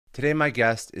Today, my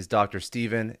guest is Dr.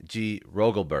 Stephen G.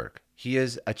 Rogelberg. He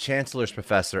is a Chancellor's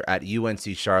professor at UNC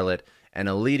Charlotte and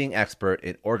a leading expert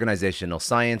in organizational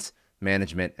science,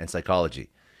 management, and psychology.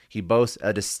 He boasts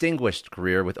a distinguished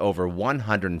career with over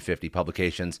 150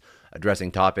 publications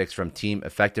addressing topics from team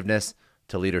effectiveness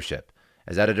to leadership.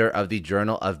 As editor of the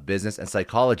Journal of Business and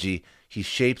Psychology, he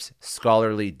shapes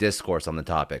scholarly discourse on the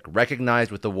topic.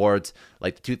 Recognized with awards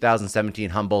like the 2017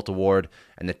 Humboldt Award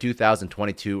and the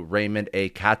 2022 Raymond A.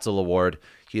 Katzel Award,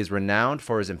 he is renowned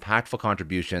for his impactful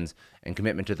contributions and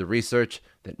commitment to the research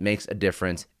that makes a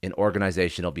difference in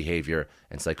organizational behavior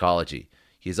and psychology.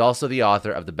 He is also the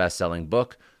author of the best-selling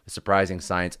book, The Surprising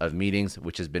Science of Meetings,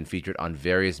 which has been featured on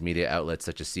various media outlets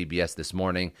such as CBS This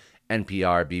Morning,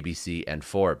 NPR, BBC, and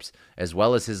Forbes, as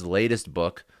well as his latest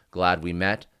book, Glad We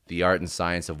Met, The Art and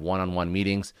Science of One-on-One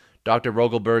Meetings. Dr.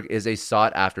 Rogelberg is a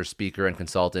sought-after speaker and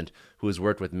consultant who has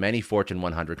worked with many Fortune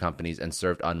 100 companies and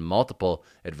served on multiple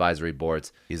advisory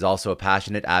boards. He's also a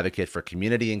passionate advocate for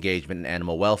community engagement and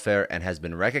animal welfare and has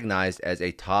been recognized as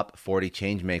a top 40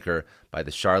 changemaker by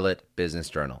the Charlotte Business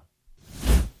Journal.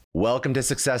 Welcome to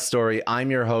Success Story.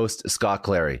 I'm your host, Scott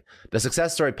Clary. The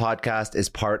Success Story podcast is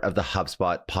part of the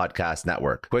HubSpot podcast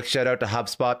network. Quick shout out to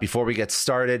HubSpot before we get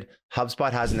started.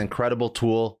 HubSpot has an incredible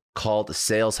tool called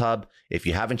Sales Hub. If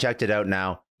you haven't checked it out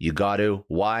now, you got to.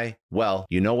 Why? Well,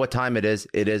 you know what time it is.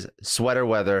 It is sweater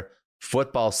weather,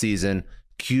 football season,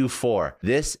 Q4.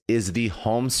 This is the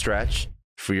home stretch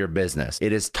for your business.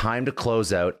 It is time to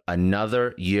close out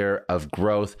another year of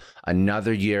growth,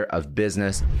 another year of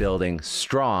business building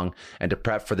strong, and to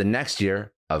prep for the next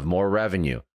year of more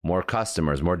revenue, more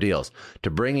customers, more deals.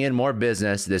 To bring in more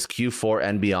business this Q4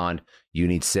 and beyond, you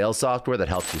need sales software that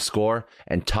helps you score,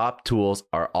 and top tools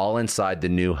are all inside the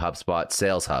new HubSpot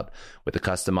Sales Hub. With a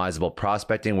customizable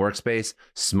prospecting workspace,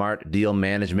 smart deal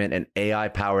management, and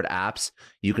AI-powered apps,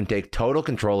 you can take total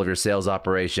control of your sales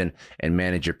operation and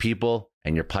manage your people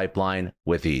and your pipeline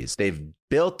with ease. They've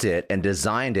built it and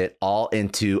designed it all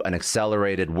into an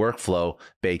accelerated workflow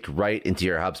baked right into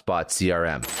your HubSpot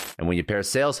CRM. And when you pair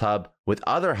Sales Hub with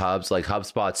other hubs like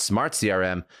HubSpot's Smart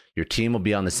CRM, your team will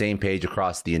be on the same page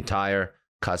across the entire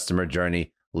customer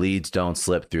journey. Leads don't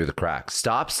slip through the cracks.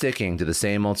 Stop sticking to the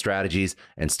same old strategies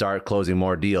and start closing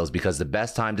more deals, because the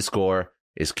best time to score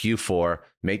is Q4.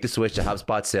 Make the switch to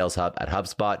HubSpot Sales Hub at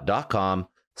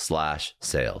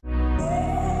HubSpot.com/sales.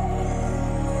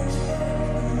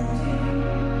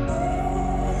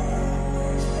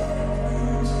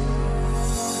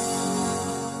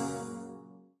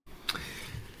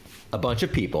 A bunch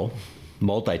of people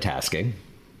multitasking,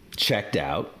 checked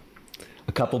out,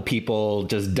 a couple people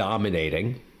just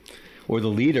dominating, or the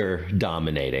leader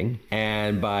dominating.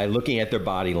 And by looking at their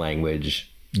body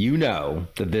language, you know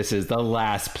that this is the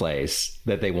last place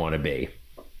that they want to be.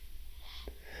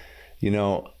 You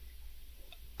know,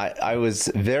 I was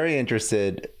very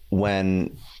interested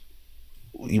when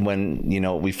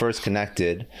we first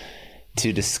connected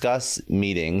to discuss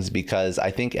meetings, because I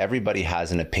think everybody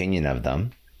has an opinion of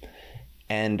them.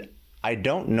 And I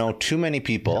don't know too many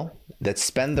people that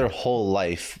spend their whole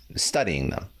life studying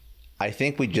them. I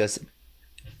think we just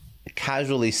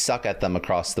casually suck at them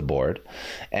across the board.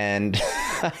 And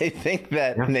I think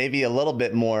that maybe a little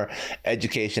bit more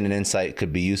education and insight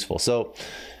could be useful. So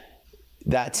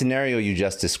that scenario you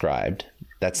just described,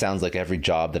 that sounds like every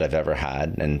job that I've ever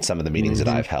had, and some of the meetings that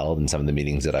I've held and some of the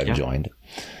meetings that I've joined.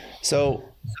 So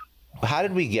how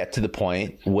did we get to the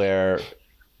point where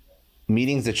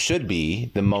meetings that should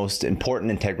be the most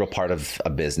important integral part of a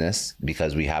business,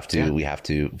 because we have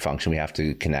to function, we have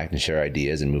to connect and share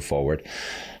ideas and move forward,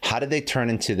 how did they turn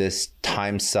into this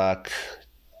time suck,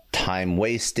 time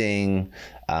wasting,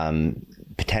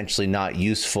 potentially not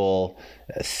useful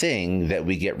thing that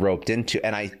we get roped into?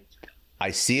 And I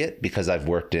see it because I've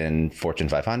worked in Fortune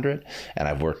 500 and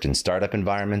I've worked in startup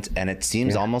environments, and it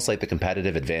seems almost like the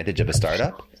competitive advantage of a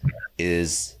startup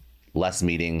is less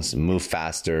meetings, move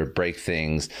faster, break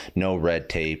things, no red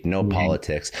tape, no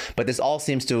politics. But this all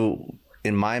seems to,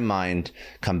 in my mind,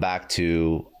 come back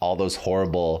to all those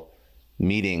horrible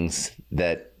meetings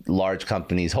that large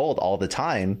companies hold all the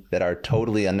time that are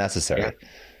totally unnecessary.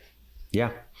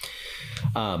 Yeah.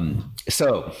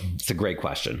 So it's a great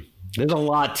question. There's a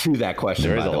lot to that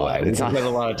question, by the way. We spent a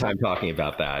lot of time talking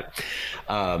about that.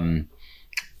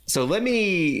 So let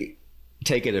me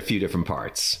take it a few different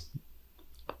parts.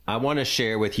 I want to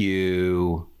share with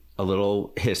you a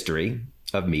little history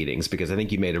of meetings, because I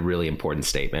think you made a really important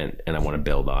statement and I want to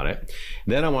build on it.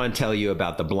 Then I want to tell you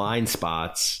about the blind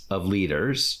spots of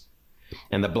leaders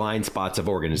and the blind spots of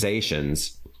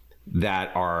organizations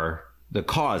that are the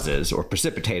causes or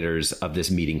precipitators of this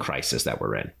meeting crisis that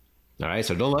we're in. All right.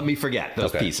 So don't let me forget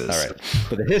those pieces. All right.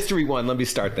 But the history one, let me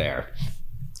start there.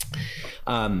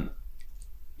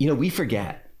 We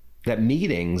forget that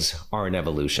meetings are an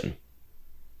evolution,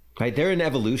 right? They're an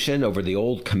evolution over the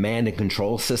old command and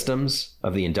control systems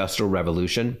of the Industrial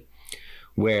Revolution,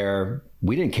 where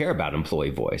we didn't care about employee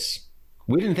voice.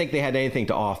 We didn't think they had anything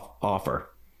to offer.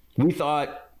 We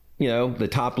thought, the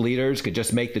top leaders could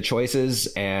just make the choices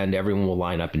and everyone will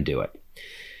line up and do it.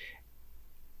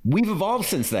 We've evolved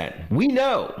since then. We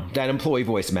know that employee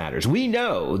voice matters. We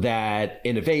know that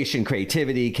innovation,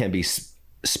 creativity can be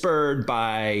spurred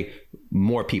by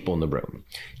more people in the room,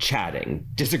 chatting,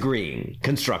 disagreeing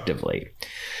constructively.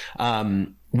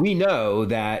 We know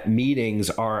that meetings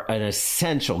are an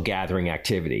essential gathering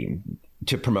activity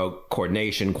to promote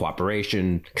coordination,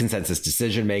 cooperation, consensus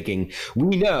decision-making.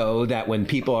 We know that when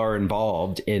people are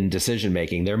involved in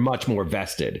decision-making, they're much more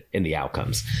vested in the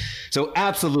outcomes. So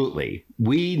absolutely,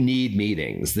 we need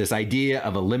meetings. This idea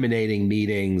of eliminating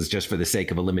meetings just for the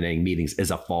sake of eliminating meetings is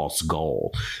a false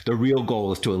goal. The real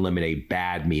goal is to eliminate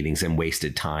bad meetings and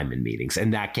wasted time in meetings,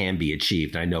 and that can be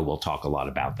achieved. I know we'll talk a lot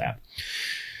about that.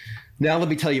 Now, let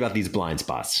me tell you about these blind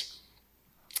spots.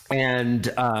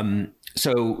 And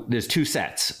so there's two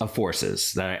sets of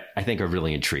forces that I think are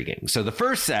really intriguing. So the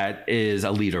first set is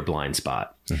a leader blind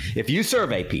spot. Mm-hmm. If you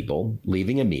survey people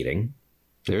leaving a meeting,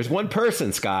 there's one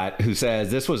person, Scott, who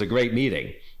says, this was a great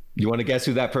meeting. You want to guess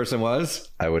who that person was?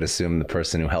 I would assume the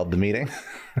person who held the meeting.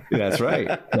 That's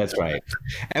right. That's right.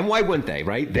 And why wouldn't they,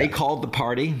 right? Yeah. They called the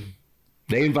party.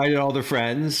 They invited all their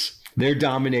friends. They're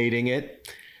dominating it.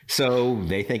 So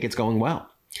they think it's going well.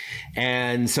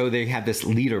 And so they have this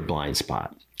leader blind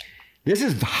spot. This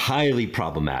is highly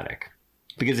problematic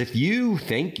because if you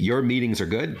think your meetings are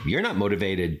good, you're not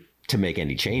motivated to make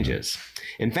any changes.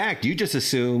 In fact, you just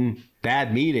assume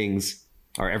bad meetings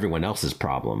are everyone else's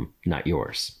problem, not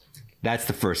yours. That's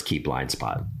the first key blind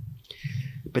spot.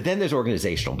 But then there's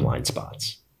organizational blind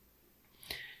spots.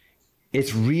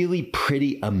 It's really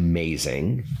pretty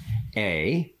amazing,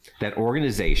 that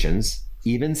organizations,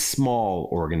 even small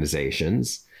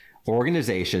organizations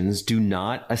do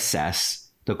not assess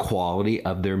the quality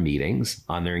of their meetings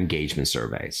on their engagement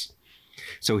surveys.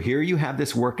 So here you have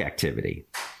this work activity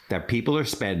that people are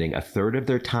spending a third of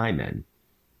their time in,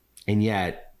 and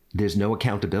yet there's no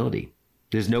accountability.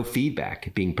 There's no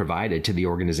feedback being provided to the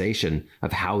organization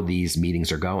of how these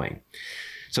meetings are going.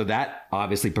 So that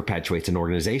obviously perpetuates an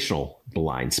organizational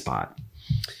blind spot.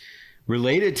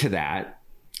 Related to that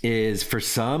is, for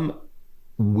some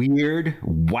weird,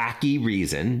 wacky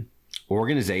reason,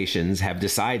 organizations have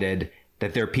decided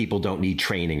that their people don't need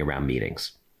training around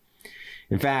meetings.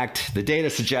 In fact, the data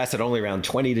suggests that only around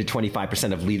 20 to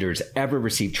 25% of leaders ever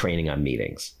receive training on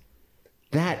meetings.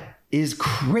 That is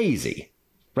crazy,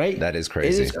 right? That is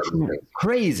crazy. It is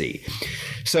crazy.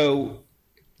 So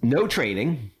no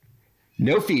training,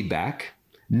 no feedback,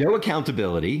 no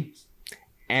accountability,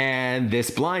 and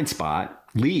this blind spot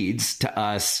leads to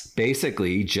us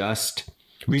basically just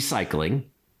recycling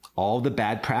all the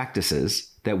bad practices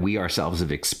that we ourselves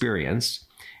have experienced,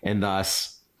 and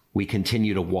thus we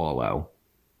continue to wallow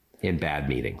in bad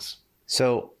meetings.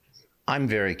 So I'm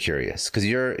very curious because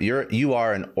you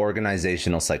are an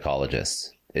organizational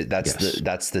psychologist. That's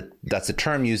the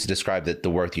term used to describe the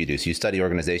work you do. So you study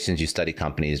organizations, you study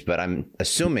companies, but I'm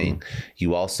assuming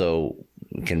you also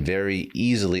can very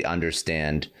easily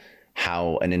understand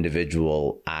how an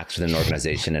individual acts within an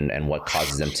organization and what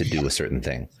causes them to do a certain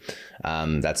thing.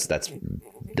 That's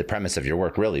the premise of your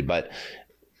work, really. But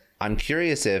I'm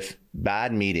curious if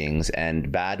bad meetings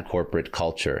and bad corporate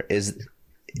culture is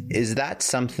that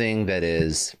something that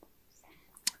is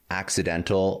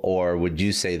accidental, or would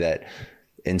you say that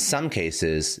in some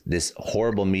cases this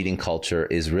horrible meeting culture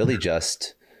is really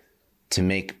just to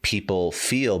make people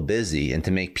feel busy and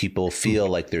to make people feel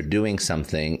like they're doing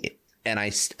something? And I'm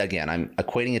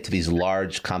equating it to these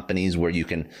large companies where you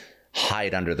can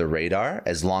hide under the radar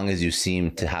as long as you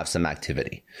seem to have some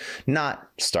activity. Not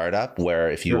startup, where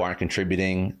if you aren't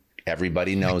contributing,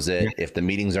 everybody knows it. If the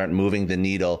meetings aren't moving the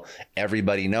needle,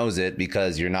 everybody knows it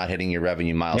because you're not hitting your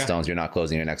revenue milestones. You're not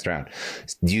closing your next round.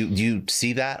 Do you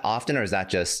see that often, or is that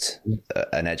just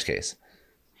an edge case?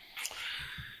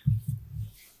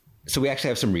 So we actually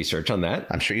have some research on that.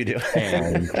 I'm sure you do.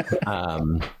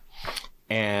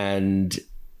 And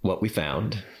what we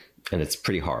found, and it's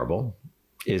pretty horrible,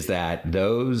 is that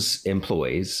those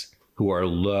employees who are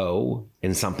low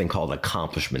in something called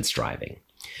accomplishment striving,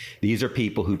 these are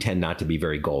people who tend not to be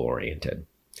very goal oriented.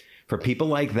 For people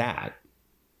like that,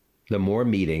 the more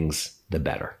meetings, the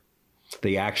better.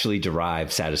 They actually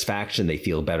derive satisfaction. They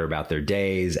feel better about their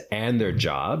days and their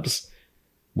jobs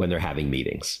when they're having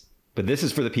meetings. But this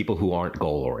is for the people who aren't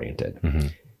goal-oriented. Mm-hmm.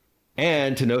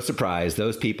 And to no surprise,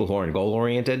 those people who aren't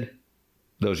goal-oriented,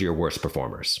 those are your worst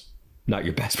performers, not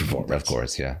your best performers. Of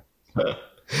course, yeah.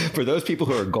 For those people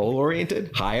who are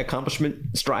goal-oriented, high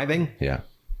accomplishment striving,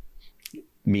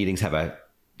 meetings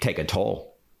take a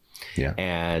toll. Yeah.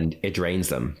 And it drains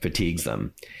them, fatigues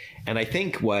them. And I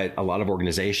think what a lot of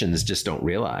organizations just don't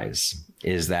realize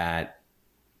is that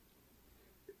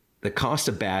the cost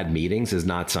of bad meetings is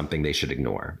not something they should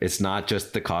ignore. It's not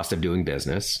just the cost of doing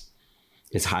business.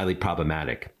 It's highly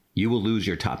problematic. You will lose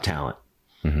your top talent,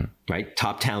 right?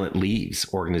 Top talent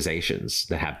leaves organizations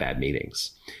that have bad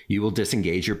meetings. You will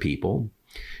disengage your people.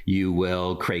 You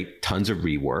will create tons of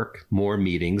rework, more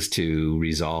meetings to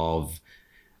resolve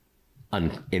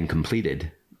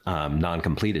uncompleted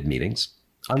meetings.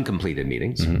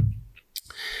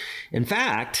 In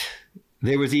fact,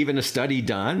 there was even a study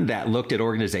done that looked at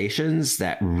organizations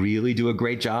that really do a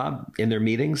great job in their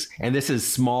meetings. And this is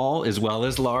small as well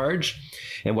as large.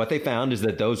 And what they found is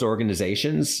that those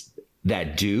organizations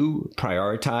that do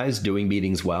prioritize doing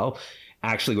meetings well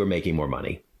actually were making more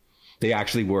money. They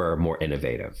actually were more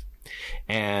innovative.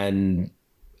 And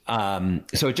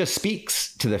so it just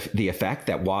speaks to the effect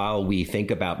that while we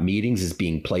think about meetings as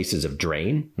being places of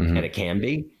drain, and it can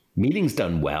be, meetings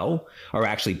done well are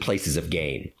actually places of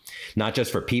gain, not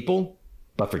just for people,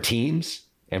 but for teams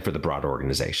and for the broad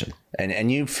organization. And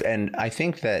I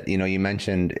think that, you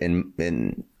mentioned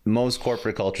in most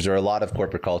corporate cultures, or a lot of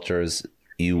corporate cultures,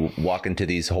 you walk into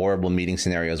these horrible meeting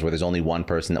scenarios where there's only one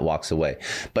person that walks away.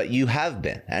 But you have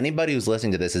been. Anybody who's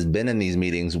listening to this has been in these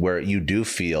meetings where you do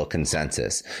feel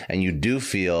consensus and you do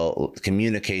feel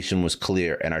communication was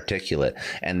clear and articulate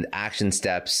and action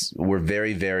steps were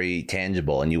very, very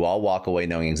tangible. And you all walk away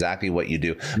knowing exactly what you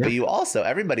do. Yeah. But you also,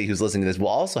 everybody who's listening to this will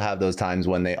also have those times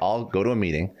when they all go to a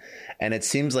meeting and it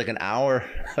seems like an hour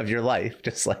of your life,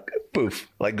 just like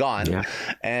poof, like gone. Yeah.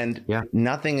 And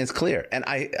nothing is clear. And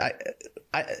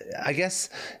I guess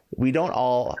we're not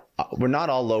all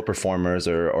low performers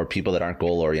or people that aren't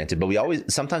goal oriented,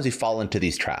 but sometimes we fall into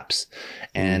these traps.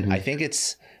 And I think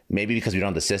it's maybe because we don't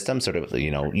have the system, sort of,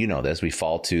 this, we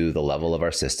fall to the level of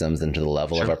our systems and to the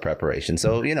level of our preparation.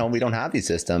 So, we don't have these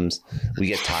systems. We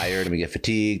get tired and we get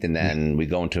fatigued, and then we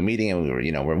go into a meeting and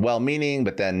we're well-meaning,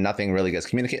 but then nothing really gets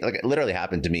communicated. Like it literally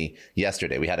happened to me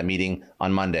yesterday. We had a meeting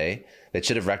on Monday that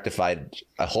should have rectified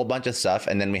a whole bunch of stuff.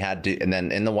 And then and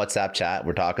then in the WhatsApp chat,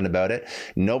 we're talking about it.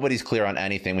 Nobody's clear on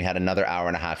anything. We had another hour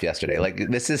and a half yesterday. Like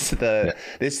this is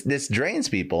this drains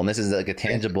people. And this is like a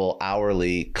tangible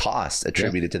hourly cost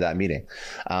attributed to that meeting.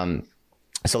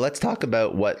 So let's talk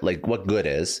about what good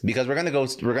is, because we're going to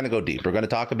go deep. We're going to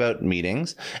talk about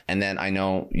meetings. And then I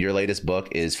know your latest book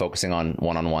is focusing on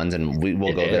one-on-ones, and we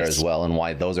will go there as well, and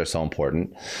why those are so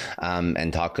important,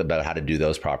 and talk about how to do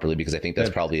those properly, because I think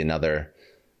that's probably another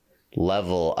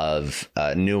level of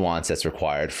nuance that's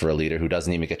required for a leader who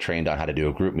doesn't even get trained on how to do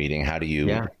a group meeting. How do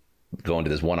you go into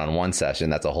this one-on-one session?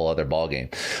 That's a whole other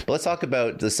ballgame. But let's talk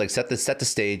about this, like set the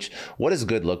stage. What does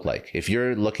good look like? If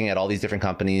you're looking at all these different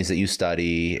companies that you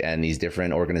study and these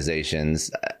different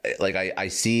organizations, like I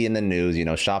see in the news,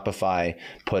 Shopify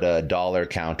put a dollar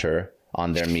counter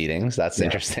on their meetings. That's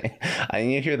interesting.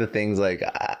 And you hear the things like,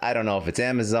 I don't know if it's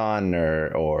Amazon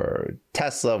or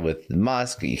Tesla with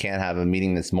Musk. You can't have a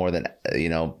meeting that's more than,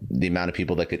 the amount of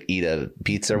people that could eat a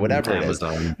pizza or whatever it is.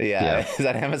 Amazon. Yeah. Is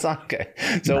that Amazon? Okay.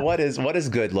 So what does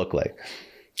good look like?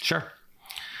 Sure.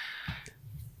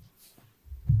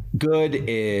 Good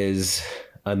is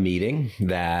a meeting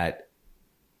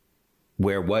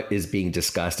where what is being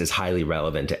discussed is highly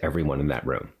relevant to everyone in that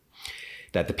room.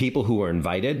 That the people who were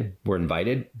invited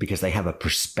because they have a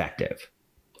perspective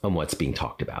on what's being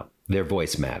talked about. Their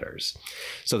voice matters.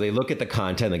 So they look at the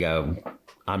content and they go,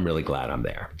 I'm really glad I'm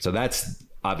there. So that's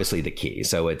obviously the key.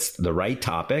 So it's the right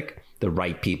topic, the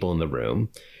right people in the room,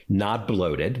 not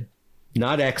bloated,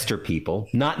 not extra people,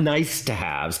 not nice to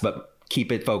haves, but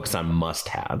keep it focused on must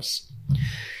haves.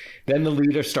 Then the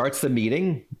leader starts the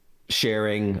meeting,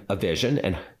 sharing a vision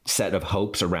and set of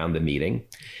hopes around the meeting.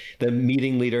 The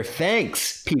meeting leader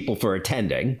thanks people for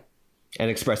attending and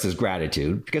expresses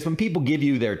gratitude, because when people give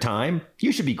you their time,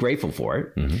 you should be grateful for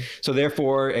it. Mm-hmm. So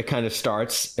therefore, it kind of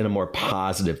starts in a more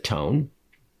positive tone.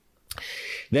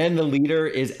 Then the leader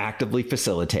is actively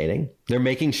facilitating. They're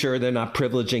making sure they're not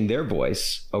privileging their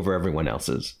voice over everyone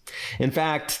else's. In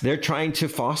fact, they're trying to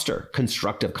foster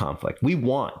constructive conflict. We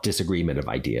want disagreement of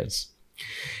ideas.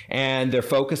 And they're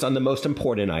focused on the most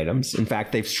important items. In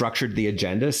fact, they've structured the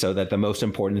agenda so that the most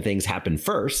important things happen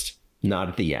first, not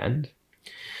at the end.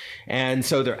 And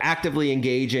so they're actively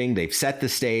engaging. They've set the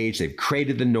stage. They've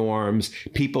created the norms.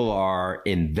 People are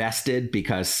invested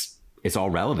because it's all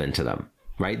relevant to them,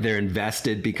 right? They're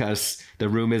invested because the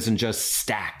room isn't just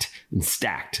stacked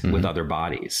with other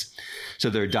bodies. So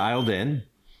they're dialed in.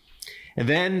 And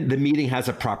then the meeting has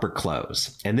a proper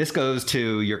close. And this goes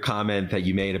to your comment that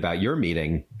you made about your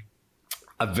meeting.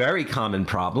 A very common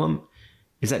problem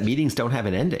is that meetings don't have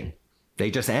an ending.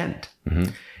 They just end.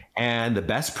 And the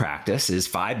best practice is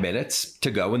 5 minutes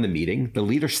to go in the meeting. The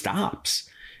leader stops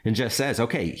and just says,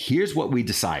 okay, here's what we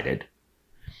decided.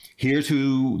 Here's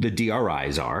who the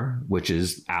DRIs are, which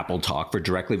is Apple talk for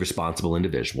directly responsible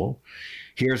individual.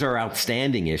 Here's our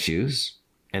outstanding issues,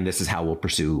 and this is how we'll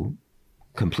pursue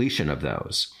completion of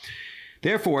those.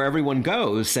 Therefore, everyone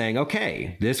goes saying,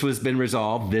 okay, this has been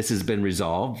resolved. This has been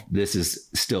resolved. This is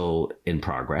still in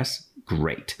progress.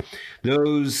 Great.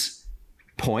 Those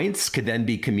points could then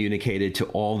be communicated to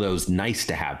all those nice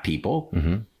to have people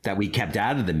that we kept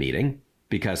out of the meeting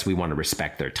because we want to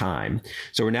respect their time.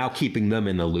 So we're now keeping them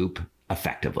in the loop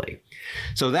effectively.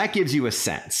 So that gives you a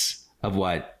sense of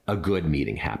what a good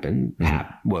meeting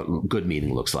what a good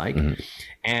meeting looks like.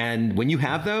 And when you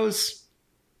have those,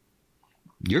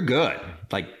 you're good.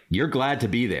 Like, you're glad to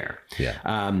be there.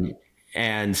 Yeah.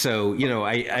 And so,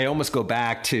 I almost go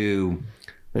back to,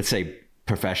 let's say,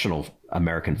 professional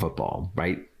American football,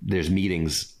 right? There's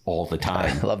meetings all the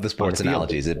time. I love the sports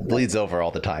analogies. It bleeds over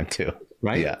all the time too.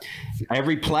 Right? Yeah.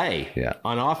 Every play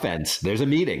on offense, there's a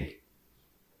meeting.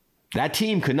 That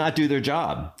team could not do their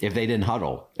job if they didn't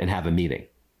huddle and have a meeting.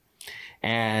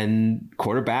 And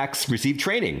quarterbacks receive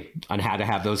training on how to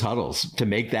have those huddles to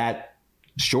make that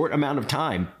short amount of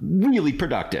time really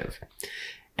productive.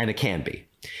 And it can be.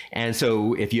 And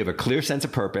so if you have a clear sense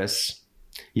of purpose,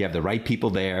 you have the right people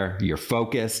there, you're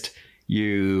focused,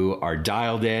 you are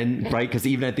dialed in, right? Because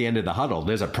even at the end of the huddle,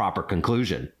 there's a proper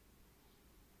conclusion.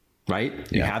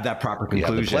 Right? You have that proper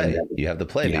conclusion. You have the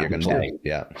play that you're going to do.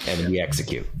 Yeah. And then we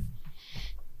execute.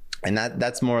 And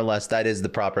that's more or less, that is the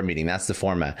proper meeting. That's the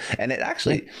format. And it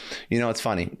actually, it's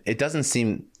funny. It doesn't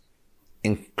seem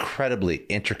incredibly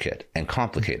intricate and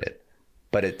complicated,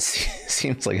 but it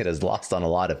seems like it has lost on a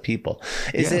lot of people.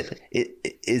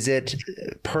 Is it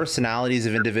personalities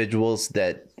of individuals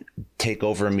that take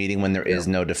over a meeting when there is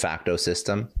no de facto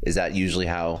system? Is that usually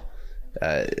how?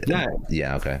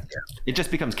 Okay. It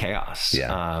just becomes chaos. But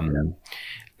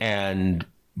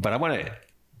I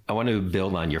want to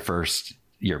build on your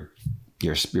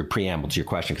preamble to your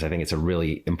question, because I think it's a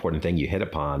really important thing you hit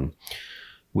upon,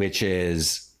 which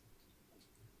is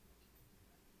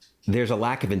there's a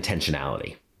lack of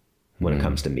intentionality when it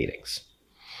comes to meetings.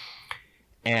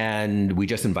 And we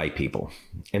just invite people.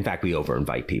 In fact, we over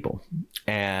invite people,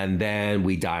 and then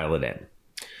we dial it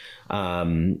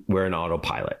in. We're an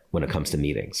autopilot when it comes to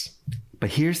meetings. But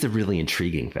here's the really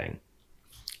intriguing thing,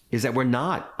 is that we're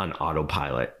not on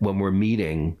autopilot when we're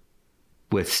meeting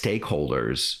with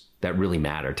stakeholders that really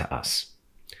matter to us.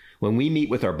 When we meet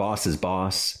with our boss's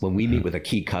boss, when we meet with a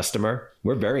key customer,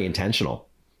 we're very intentional.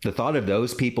 The thought of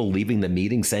those people leaving the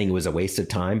meeting saying it was a waste of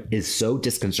time is so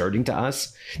disconcerting to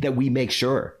us that we make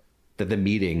sure that the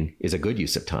meeting is a good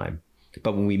use of time.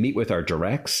 But when we meet with our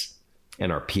directs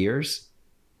and our peers,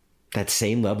 that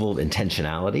same level of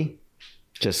intentionality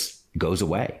just goes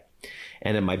away.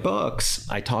 And in my books,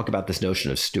 I talk about this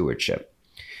notion of stewardship,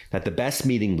 that the best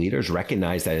meeting leaders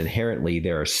recognize that inherently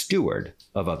they're a steward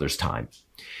of others' time.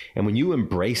 And when you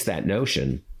embrace that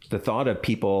notion, the thought of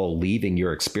people leaving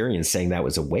your experience saying that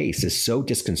was a waste is so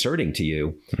disconcerting to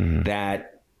you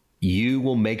that you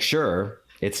will make sure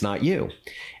it's not you.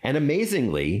 And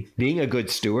amazingly, being a good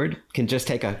steward can just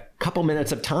take a couple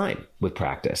minutes of time with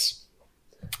practice.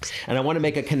 And I want to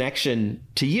make a connection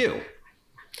to you.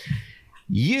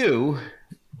 You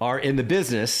are in the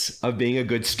business of being a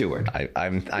good steward.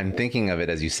 I'm thinking of it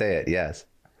as you say it. Yes.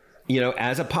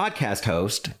 As a podcast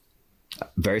host,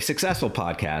 very successful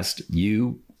podcast,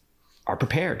 you are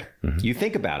prepared. You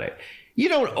think about it. You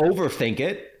don't overthink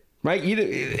it, right?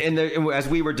 As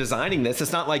we were designing this,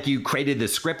 it's not like you created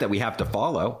this script that we have to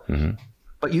follow,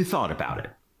 but you thought about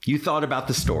it. You thought about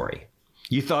the story.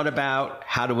 You thought about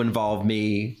how to involve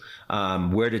me,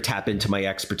 where to tap into my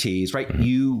expertise, right?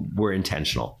 You were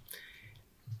intentional.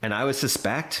 And I would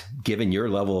suspect, given your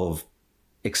level of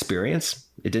experience,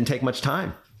 it didn't take much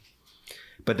time.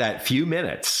 But that few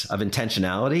minutes of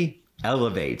intentionality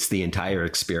elevates the entire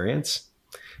experience.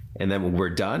 And then when we're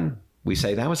done, we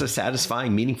say that was a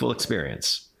satisfying, meaningful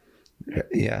experience.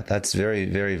 Yeah, that's very,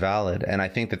 very valid. And I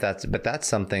think that's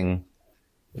something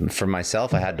for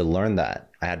myself. I had to learn that.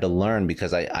 I had to learn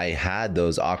because I had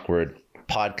those awkward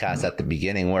podcast at the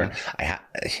beginning where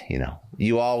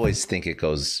you always think it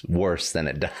goes worse than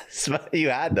it does. But you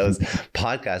had those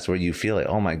podcasts where you feel like,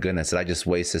 oh my goodness, did I just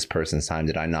waste this person's time?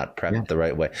 Did I not prep it the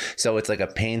right way? So it's like a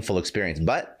painful experience.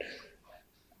 But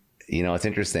it's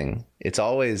interesting. It's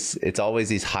always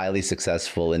these highly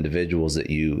successful individuals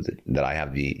that I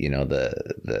have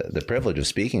the privilege of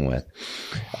speaking with.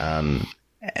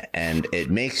 And it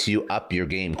makes you up your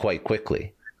game quite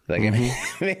quickly. Like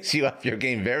it makes you up your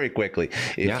game very quickly.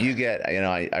 If you get,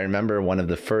 I remember one of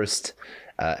the first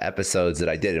episodes that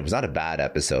I did, it was not a bad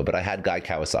episode, but I had Guy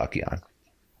Kawasaki on.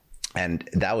 And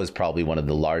that was probably one of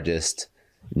the largest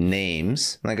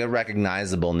names, like a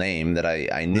recognizable name that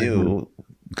I knew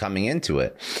coming into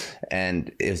it. And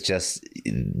it's just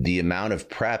the amount of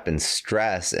prep and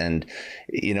stress. And,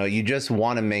 you just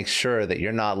want to make sure that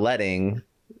you're not letting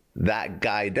that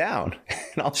guy down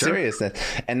in all seriousness.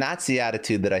 And that's the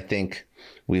attitude that I think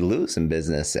we lose in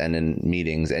business and in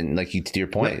meetings. And like to your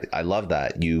point, I love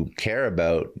that you care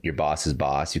about your boss's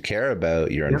boss. You care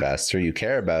about your investor. You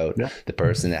care about the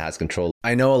person that has control.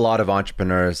 I know a lot of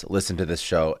entrepreneurs listen to this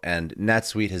show, and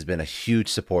NetSuite has been a huge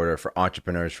supporter for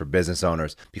entrepreneurs, for business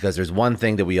owners, because there's one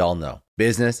thing that we all know.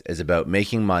 Business is about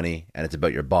making money, and it's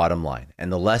about your bottom line.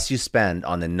 And the less you spend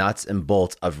on the nuts and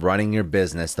bolts of running your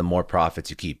business, the more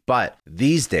profits you keep. But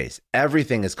these days,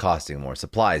 everything is costing more.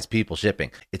 Supplies, people,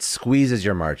 shipping. It squeezes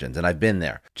your margins. And I've been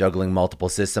there, juggling multiple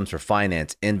systems for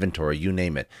finance, inventory, you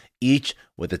name it, each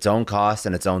with its own costs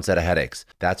and its own set of headaches.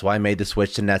 That's why I made the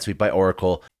switch to NetSuite by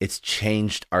Oracle. It's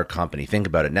changed our company. Think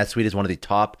about it. NetSuite is one of the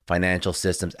top financial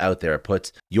systems out there. It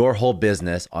puts your whole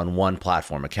business on one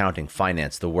platform, accounting,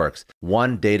 finance, the works,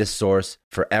 one data source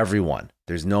for everyone.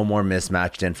 There's no more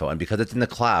mismatched info. And because it's in the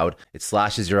cloud, it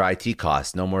slashes your IT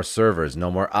costs. No more servers,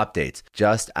 no more updates.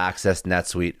 Just access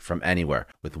NetSuite from anywhere.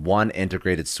 With one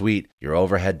integrated suite, your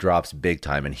overhead drops big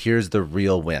time. And here's the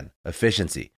real win.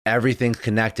 Efficiency. Everything's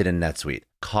connected in NetSuite.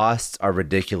 Costs are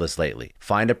ridiculous lately.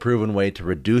 Find a proven way to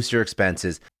reduce your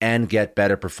expenses and get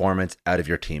better performance out of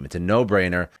your team. It's a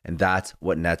no-brainer, and that's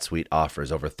what NetSuite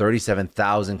offers. Over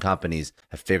 37,000 companies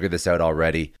have figured this out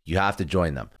already. You have to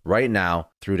join them. Right now,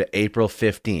 through to April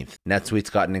 15th, NetSuite's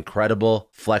got an incredible,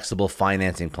 flexible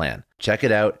financing plan. Check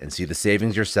it out and see the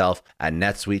savings yourself at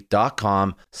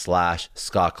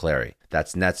netsuite.com/Scott Clary.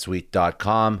 That's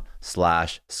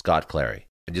netsuite.com/Scott Clary.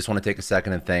 I just want to take a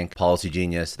second and thank Policy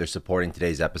Genius. They're supporting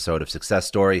today's episode of Success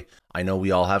Story. I know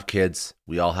we all have kids.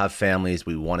 We all have families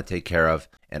we want to take care of.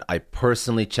 And I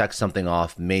personally checked something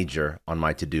off major on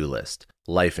my to-do list.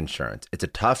 Life insurance. It's a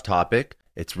tough topic.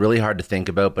 It's really hard to think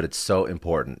about, but it's so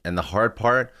important. And the hard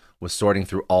part was sorting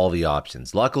through all the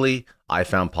options. Luckily, I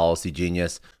found Policy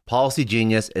Genius. Policy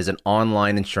Genius is an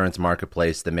online insurance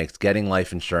marketplace that makes getting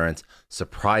life insurance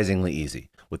surprisingly easy.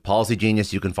 With Policy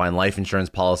Genius, you can find life insurance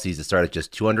policies that start at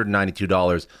just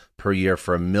 $292 per year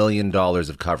for $1 million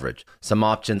of coverage. Some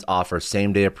options offer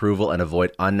same-day approval and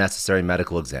avoid unnecessary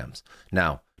medical exams.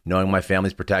 Now, knowing my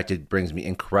family's protected brings me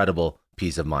incredible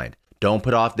peace of mind. Don't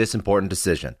put off this important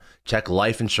decision. Check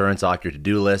life insurance off your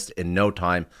to-do list in no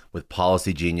time with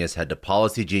Policy Genius. Head to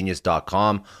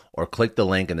policygenius.com or click the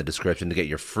link in the description to get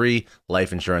your free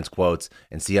life insurance quotes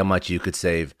and see how much you could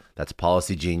save. That's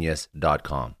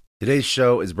policygenius.com. Today's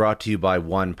show is brought to you by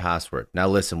 1Password. Now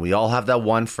listen, we all have that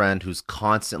one friend who's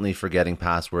constantly forgetting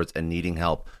passwords and needing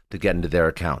help to get into their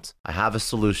accounts. I have a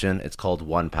solution. It's called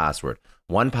 1Password.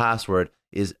 1Password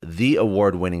is the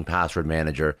award-winning password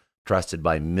manager trusted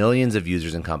by millions of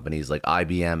users and companies like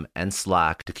IBM and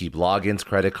Slack to keep logins,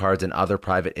 credit cards, and other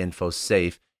private info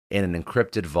safe in an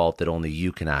encrypted vault that only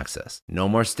you can access. No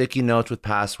more sticky notes with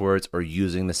passwords or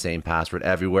using the same password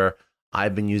everywhere.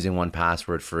 I've been using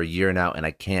 1Password for a year now, and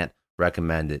I can't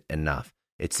recommend it enough.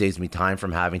 It saves me time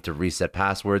from having to reset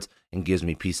passwords and gives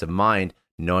me peace of mind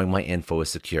knowing my info is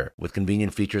secure. With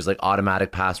convenient features like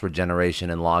automatic password generation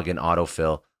and login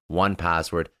autofill,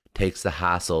 1Password takes the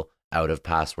hassle out of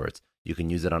passwords. You can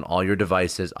use it on all your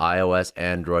devices, iOS,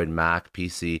 Android, Mac,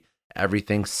 PC.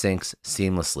 Everything syncs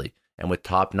seamlessly. And with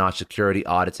top-notch security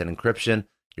audits and encryption,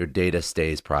 your data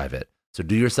stays private. So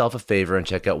do yourself a favor and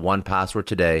check out 1Password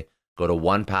today. Go to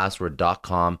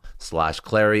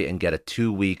onepassword.com/Clary and get a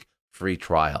 2-week free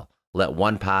trial. Let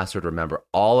 1Password remember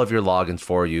all of your logins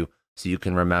for you so you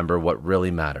can remember what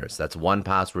really matters. That's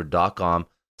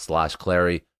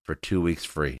onepassword.com/Clary for 2 weeks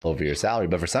free. Over your salary,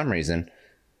 but for some reason,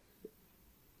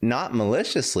 not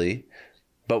maliciously,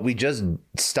 but we just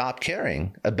stopped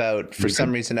caring about, for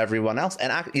some reason, everyone else.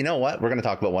 And you know what? We're going to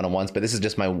talk about one-on-ones, but this is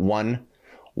just my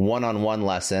one-on-one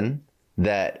lesson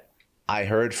that I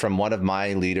heard from one of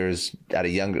my leaders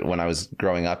when I was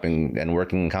growing up and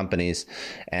working in companies,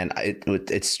 and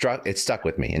it stuck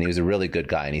with me. And he was a really good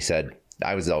guy. And he said,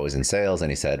 I was always in sales, and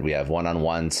he said, we have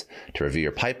one-on-ones to review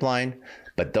your pipeline,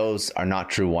 but those are not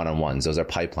true one-on-ones. Those are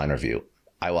pipeline review.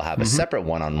 I will have a separate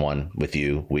one-on-one with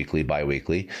you weekly,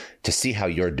 bi-weekly, to see how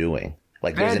you're doing.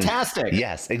 Like, fantastic.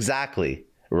 Yes, exactly.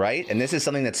 Right. And this is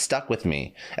something that stuck with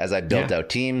me as I built out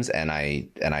teams, and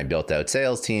I built out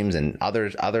sales teams and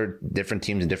other different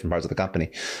teams in different parts of the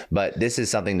company. But this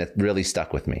is something that really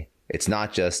stuck with me. It's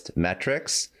not just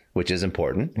metrics, which is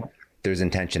important. There's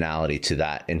intentionality to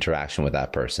that interaction with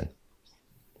that person.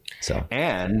 So,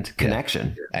 and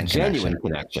connection, and genuine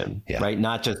connection, right?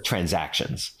 Not just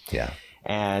transactions. Yeah.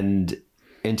 And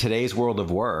in today's world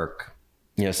of work,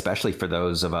 especially for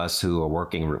those of us who are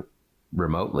working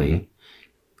remotely,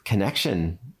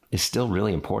 connection is still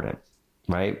really important,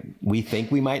 right? We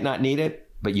think we might not need it,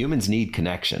 but humans need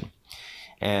connection.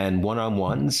 And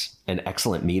one-on-ones and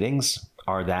excellent meetings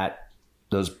are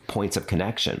those points of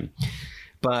connection.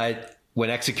 But when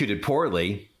executed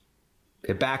poorly,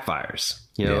 it backfires.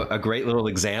 A great little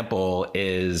example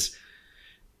is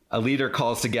a leader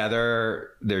calls together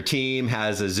their team,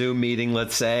 has a Zoom meeting,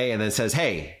 let's say, and then says,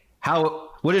 hey,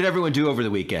 what did everyone do over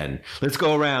the weekend? Let's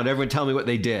go around. Everyone tell me what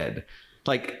they did.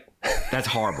 Like, that's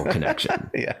horrible connection.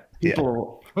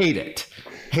 People hate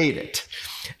it.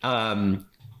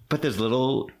 But there's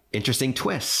little interesting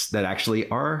twists that actually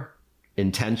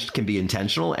can be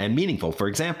intentional and meaningful. For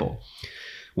example,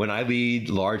 when I lead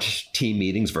large team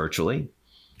meetings virtually,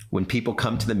 when people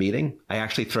come to the meeting, I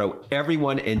actually throw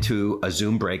everyone into a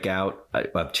Zoom breakout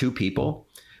of 2 people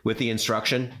with the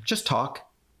instruction, just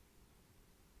talk.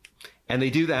 And they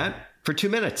do that for 2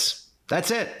 minutes.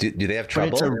 That's it. Do they have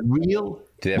trouble? Do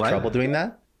they have trouble doing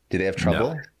that? Do they have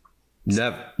trouble?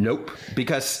 No. Nope.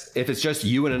 Because if it's just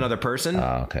you and another person,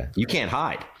 you can't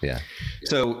hide. Yeah.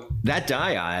 So that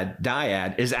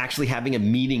dyad is actually having a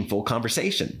meaningful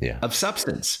conversation of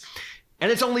substance. And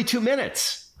it's only 2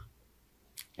 minutes.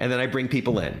 And then I bring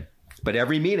people in. But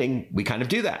every meeting, we kind of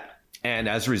do that. And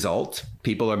as a result,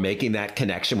 people are making that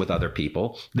connection with other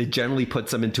people. That generally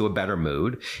puts them into a better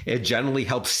mood. It generally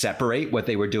helps separate what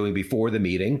they were doing before the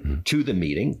meeting to the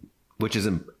meeting, which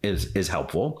is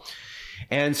helpful.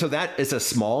 And so that is a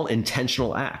small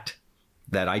intentional act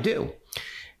that I do.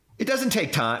 It doesn't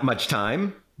take much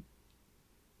time.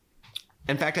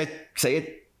 In fact, I say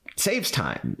it saves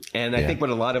time. And I think what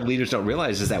a lot of leaders don't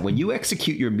realize is that when you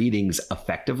execute your meetings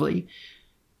effectively,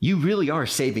 you really are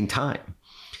saving time.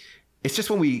 It's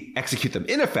just when we execute them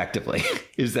ineffectively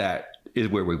is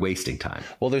where we're wasting time.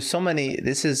 Well, there's so many.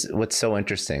 This is what's so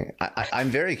interesting. I'm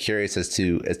very curious as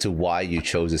to why you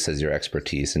chose this as your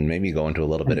expertise, and maybe go into a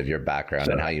little bit of your background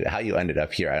and how you ended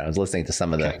up here. I was listening to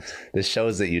some of the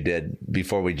shows that you did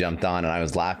before we jumped on, and I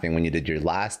was laughing when you did your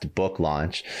last book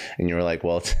launch, and you were like,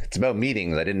 "Well, it's about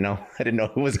meetings." I didn't know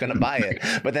who was going to buy it,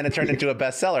 but then it turned into a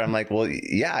bestseller. I'm like, "Well,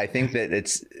 yeah, I think that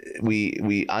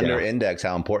we under index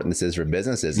how important this is for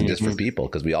businesses and just for people,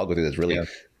 because we all go through this really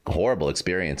horrible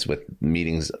experience with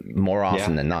meetings more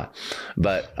often than not."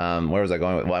 But where was I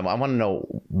going with? Well, I want to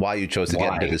know why you chose to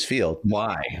get into this field.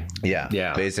 Why?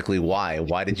 Yeah. Basically, why?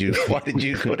 Why did you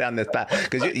go down this path?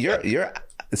 Because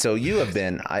you have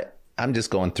been. I'm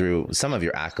just going through some of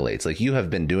your accolades. Like, you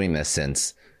have been doing this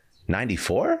since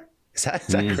 '94. Is that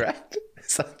correct?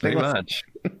 Pretty much.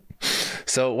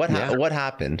 So what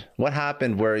happened? What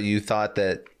happened where you thought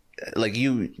that, like,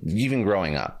 you even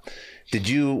growing up, did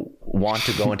you want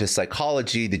to go into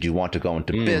psychology? Did you want to go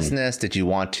into business? Did you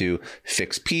want to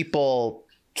fix people,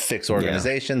 fix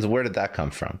organizations? Where did that come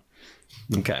from?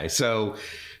 Okay. So,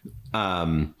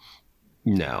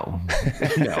 no,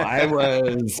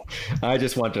 I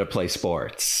just wanted to play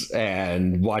sports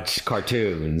and watch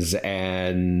cartoons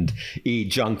and eat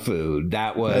junk food.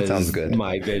 That sounds good.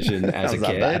 My vision as a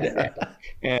kid.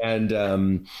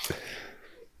 And,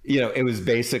 it was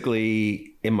basically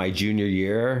in my junior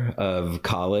year of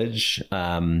college.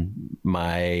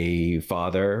 My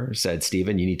father said,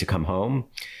 "Stephen, you need to come home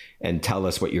and tell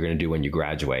us what you're going to do when you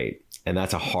graduate." And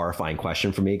that's a horrifying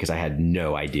question for me, because I had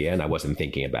no idea and I wasn't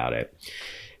thinking about it.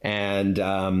 And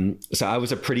so I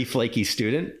was a pretty flaky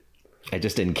student. I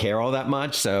just didn't care all that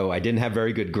much. So I didn't have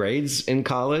very good grades in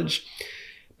college,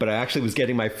 but I actually was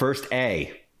getting my first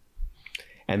A.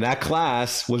 And that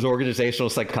class was organizational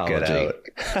psychology.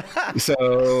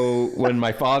 So when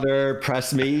my father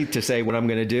pressed me to say what I'm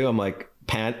going to do, I'm like,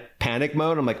 panic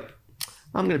mode. I'm like,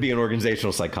 I'm going to be an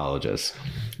organizational psychologist.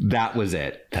 That was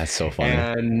it. That's so funny.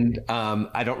 And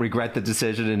I don't regret the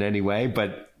decision in any way,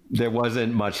 but there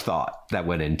wasn't much thought that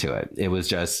went into it. It was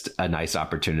just a nice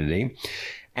opportunity.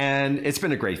 And it's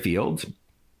been a great field.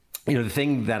 The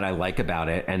thing that I like about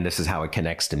it, and this is how it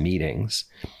connects to meetings,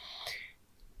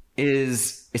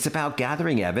 is it's about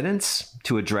gathering evidence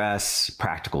to address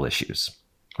practical issues,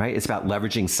 right? It's about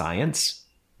leveraging science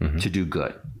to do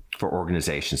good for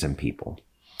organizations and people.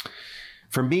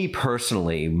 For me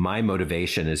personally, my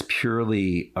motivation is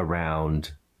purely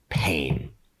around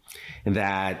pain, and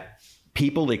that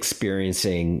people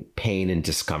experiencing pain and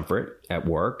discomfort at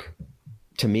work,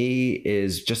 to me,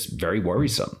 is just very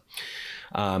worrisome.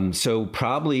 So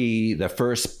probably the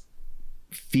first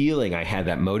feeling I had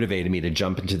that motivated me to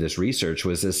jump into this research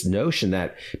was this notion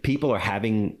that people are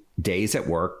having days at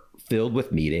work filled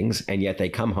with meetings, and yet they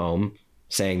come home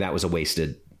saying that was a waste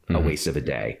of a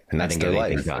day. And that's their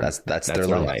life. That's their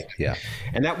life. Yeah.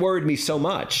 And that worried me so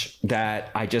much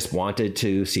that I just wanted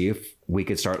to see if we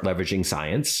could start leveraging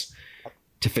science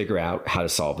to figure out how to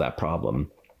solve that problem.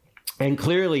 And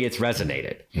clearly it's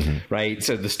resonated, right?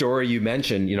 So the story you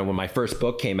mentioned, when my first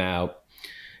book came out,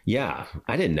 I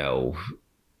didn't know.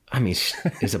 I mean,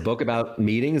 it's a book about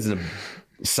meetings, and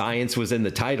science was in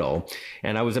the title.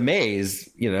 And I was amazed,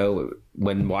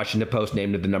 when Washington Post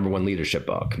named it the #1 leadership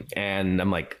book. And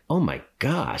I'm like, oh my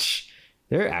gosh,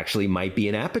 there actually might be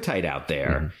an appetite out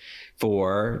there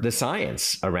for the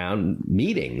science around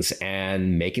meetings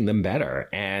and making them better.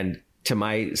 And to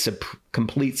my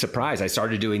complete surprise, I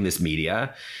started doing this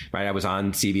media, right? I was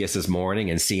on CBS This Morning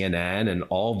and CNN and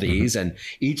all these. And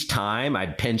each time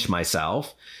I'd pinch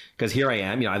myself, because here I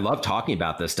am, I love talking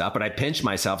about this stuff, but I pinch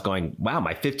myself going, wow,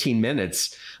 my 15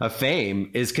 minutes of fame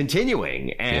is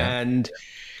continuing. And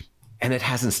it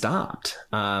hasn't stopped.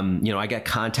 I get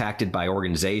contacted by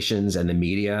organizations and the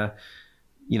media,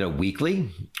 weekly,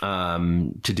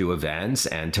 to do events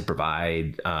and to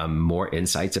provide more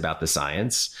insights about the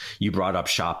science. You brought up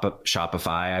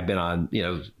Shopify. I've been on,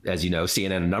 as you know,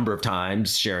 CNN a number of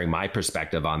times sharing my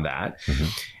perspective on that.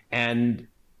 And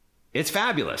it's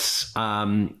fabulous.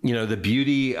 The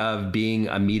beauty of being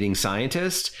a meeting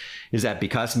scientist is that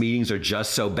because meetings are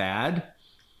just so bad,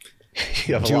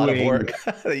 you have a lot of work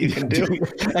that you can do.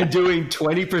 And doing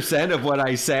 20% of what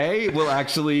I say will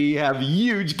actually have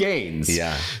huge gains.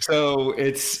 Yeah. So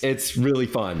it's really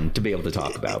fun to be able to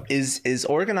talk about. Is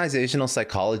organizational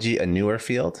psychology a newer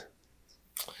field?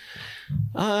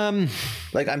 I'm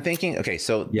thinking, okay,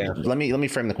 so let me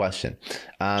frame the question.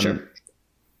 Sure.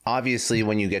 Obviously,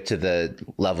 when you get to the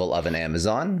level of an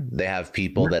Amazon, they have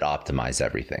people that optimize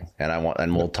everything.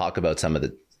 And we'll talk about some of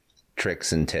the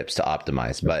tricks and tips to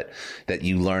optimize, but that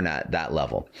you learn at that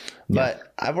level.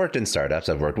 But I've worked in startups.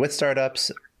 I've worked with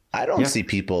startups. I don't see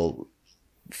people,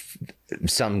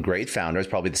 some great founders,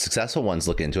 probably the successful ones,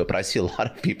 look into it, but I see a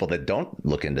lot of people that don't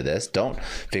look into this, don't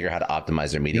figure out how to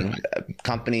optimize their meeting.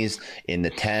 Companies in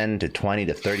the 10 to 20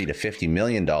 to 30 to $50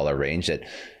 million range that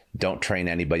don't train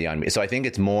anybody on me. So I think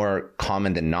it's more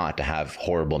common than not to have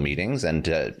horrible meetings and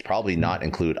to probably not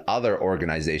include other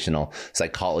organizational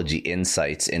psychology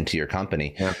insights into your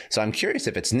company. So I'm curious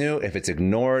if it's new, if it's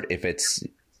ignored, if it's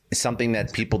something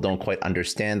that people don't quite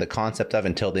understand the concept of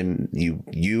until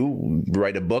you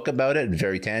write a book about it.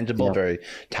 Very tangible, very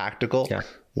tactical.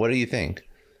 What do you think?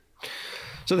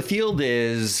 So the field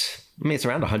is, it's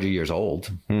around 100 years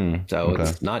old. So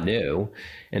it's not new.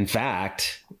 In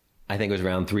fact, I think it was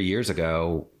around 3 years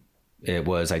ago, it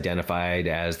was identified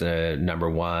as the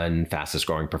 #1 fastest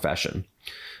growing profession.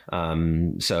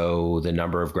 So the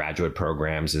number of graduate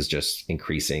programs is just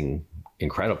increasing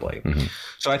incredibly.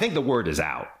 So I think the word is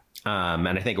out. And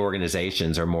I think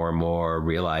organizations are more and more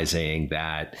realizing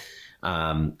that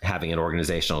having an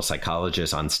organizational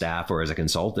psychologist on staff or as a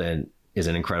consultant is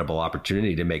an incredible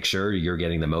opportunity to make sure you're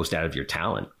getting the most out of your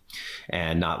talent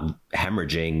and not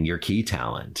hemorrhaging your key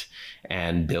talent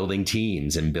and building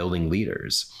teams and building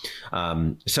leaders.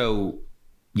 So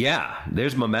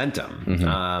there's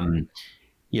momentum.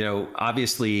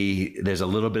 Obviously there's a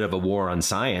little bit of a war on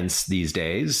science these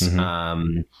days,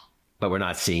 but we're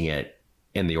not seeing it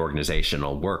in the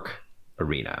organizational work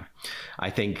arena. I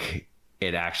think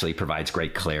it actually provides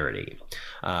great clarity.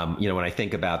 When I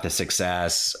think about the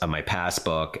success of my past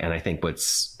book, and I think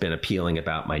what's been appealing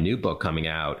about my new book coming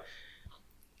out,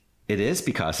 it is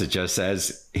because it just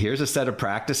says, here's a set of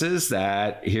practices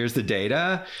here's the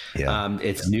data.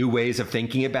 It's new ways of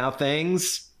thinking about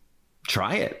things.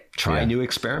 Try it. Try new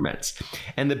experiments.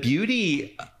 And the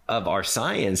beauty of our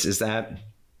science is that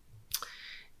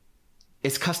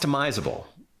it's customizable.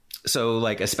 So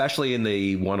especially in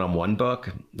the one-on-one book,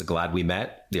 The Glad We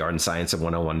Met, The Art and Science of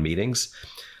One-on-One Meetings,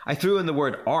 I threw in the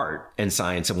word art and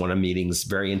science of one-on-one meetings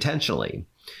very intentionally,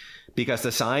 because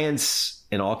the science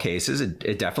in all cases,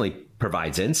 it definitely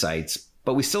provides insights,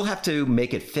 but we still have to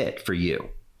make it fit for you.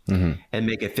 and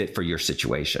make it fit for your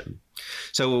situation.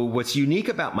 So what's unique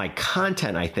about my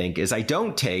content, I think, is I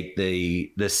don't take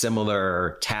the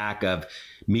similar tack of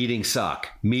meetings suck,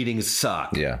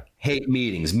 hate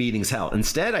meetings, meetings hell.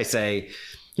 Instead, I say,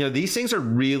 these things are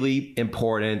really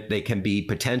important. They can be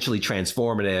potentially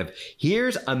transformative.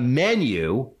 Here's a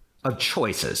menu of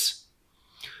choices.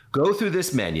 Go through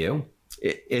this menu.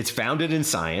 It's founded in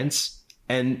science,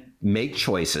 and make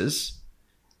choices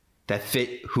that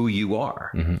fit who you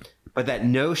are. But that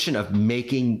notion of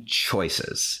making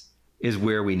choices is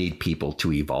where we need people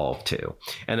to evolve to.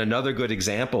 And another good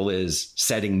example is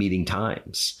setting meeting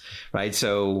times, right?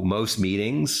 So most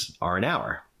meetings are an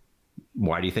hour.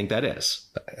 Why do you think that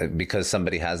is? Because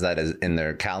somebody has that as in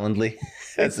their Calendly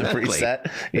as a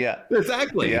preset. Yeah,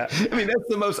 exactly. Yeah. I mean, that's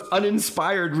the most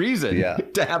uninspired reason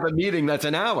to have a meeting that's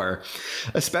an hour,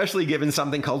 especially given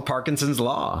something called Parkinson's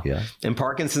Law. Yeah. And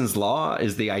Parkinson's Law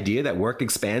is the idea that work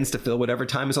expands to fill whatever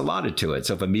time is allotted to it.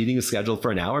 So if a meeting is scheduled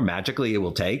for an hour, magically it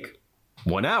will take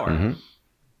 1 hour.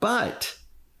 But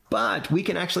we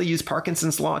can actually use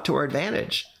Parkinson's Law to our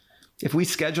advantage. If we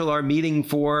schedule our meeting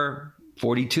for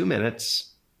 42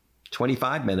 minutes,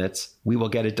 25 minutes, we will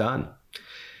get it done.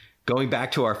 Going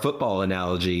back to our football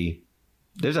analogy,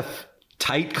 there's a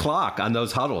tight clock on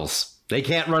those huddles. They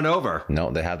can't run over.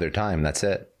 No, they have their time. That's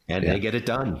it. And they get it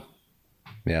done.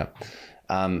 Yeah.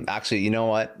 Actually, you know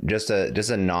what? Just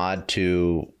a nod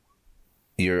to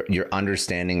your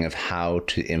understanding of how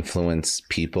to influence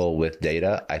people with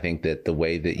data. I think that the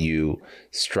way that you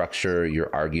structure your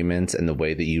arguments and the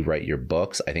way that you write your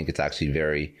books, I think it's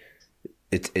actually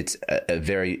it's a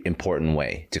very important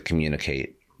way to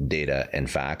communicate data and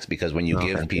facts, because when you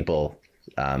give people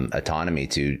autonomy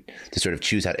to sort of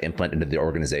choose how to implement into the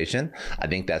organization, I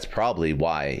think that's probably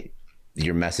why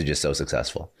your message is so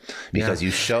successful, because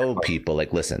you show people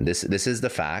like, listen, this is the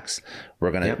facts.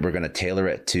 We're gonna tailor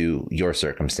it to your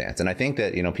circumstance. And I think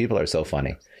that people are so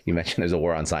funny. You mentioned there's a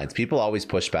war on science. People always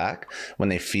push back when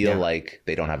they feel like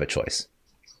they don't have a choice.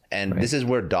 And this is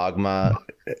where dogma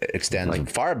extends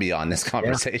far beyond this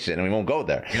conversation, and we won't go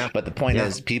there. But the point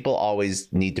is, people always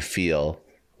need to feel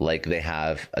like they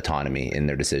have autonomy in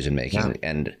their decision making,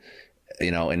 and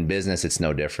in business, it's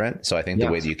no different. So I think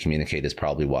the way that you communicate is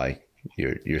probably why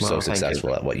you're so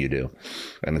successful at what you do.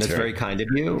 And that's very kind of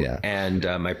you, and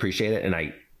I appreciate it.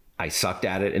 And I sucked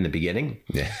at it in the beginning,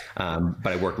 but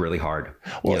I worked really hard.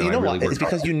 Well, you know what? It's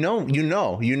because you know,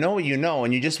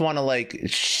 and you just want to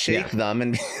shake them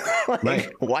and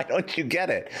why don't you get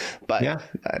it? But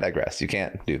I digress. You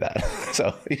can't do that.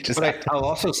 So you just. But I'll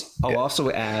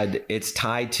also add, it's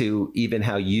tied to even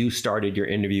how you started your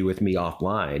interview with me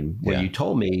offline, where you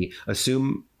told me,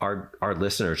 assume our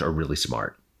listeners are really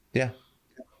smart. Yeah,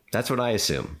 that's what I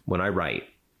assume when I write.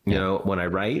 When I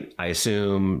write, I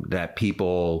assume that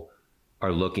people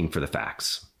are looking for the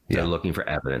facts. They're looking for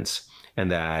evidence,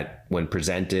 and that when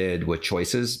presented with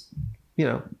choices,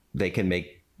 they can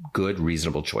make good,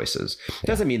 reasonable choices. It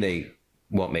doesn't mean they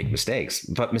won't make mistakes,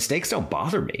 but mistakes don't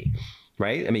bother me,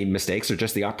 right? I mean, mistakes are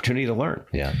just the opportunity to learn.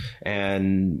 Yeah.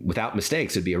 And without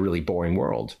mistakes, it'd be a really boring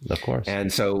world. Of course.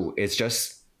 And so it's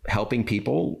just helping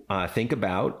people think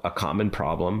about a common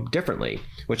problem differently,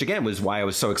 which again was why I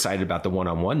was so excited about the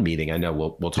one-on-one meeting. I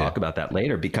know we'll talk about that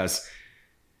later, because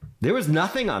there was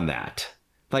nothing on that.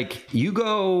 Like you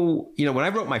go, when I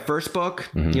wrote my first book,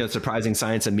 Surprising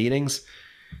Science and Meetings,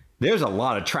 there's a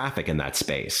lot of traffic in that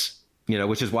space,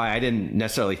 which is why I didn't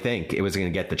necessarily think it was going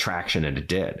to get the traction, and it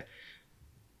did.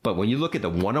 But when you look at the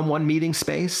one-on-one meeting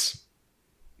space,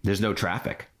 there's no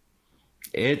traffic.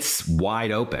 It's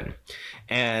wide open.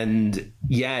 And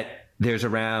yet there's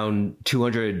around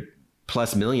 200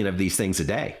 plus million of these things a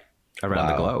day around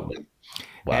the globe.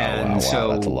 Wow, so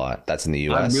that's a lot. That's in the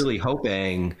US. I'm really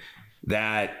hoping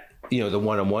that, the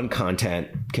one-on-one content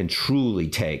can truly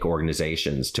take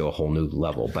organizations to a whole new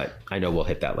level, but I know we'll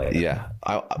hit that later. Yeah,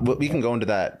 we can go into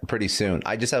that pretty soon.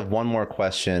 I just have one more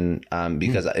question,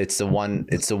 because it's the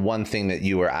one thing that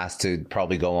you were asked to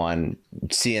probably go on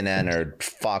CNN or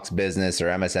Fox Business or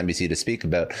MSNBC to speak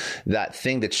about. That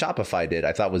thing that Shopify did,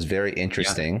 I thought was very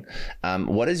interesting.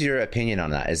 What is your opinion on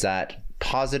that? Is that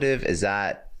positive? Is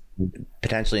that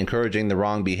potentially encouraging the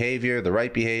wrong behavior, the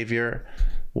right behavior?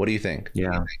 What do you think?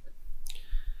 Yeah.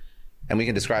 And we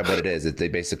can describe what it is. They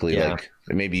basically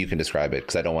maybe you can describe it,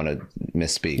 because I don't want to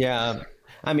misspeak. Yeah.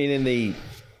 I mean, in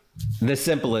the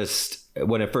simplest,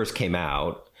 when it first came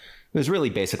out, it was really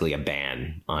basically a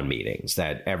ban on meetings,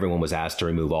 that everyone was asked to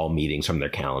remove all meetings from their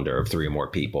calendar of 3 or more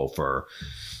people for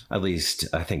at least,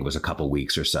 I think it was a couple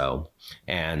weeks or so.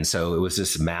 And so it was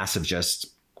this massive just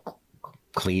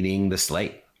cleaning the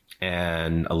slate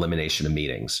and elimination of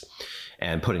meetings.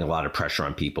 and putting a lot of pressure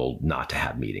on people not to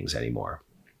have meetings anymore.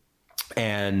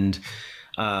 And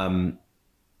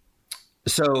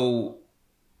so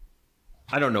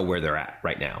I don't know where they're at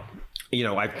right now.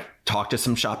 I've talked to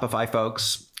some Shopify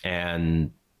folks,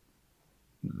 and,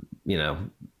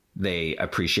 they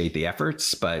appreciate the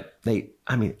efforts, but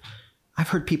I've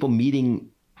heard people meeting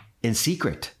in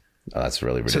secret. Oh, that's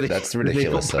really ridiculous. That's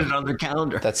ridiculous. They don't put it on their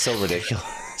calendar. That's so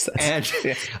ridiculous.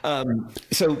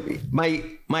 So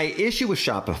my issue with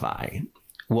Shopify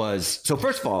was, so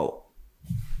first of all,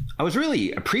 I was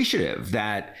really appreciative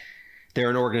that they're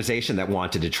an organization that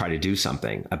wanted to try to do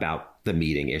something about the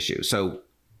meeting issue. So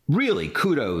really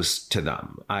kudos to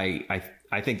them. I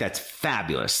think that's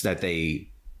fabulous that they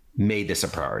made this a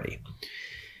priority.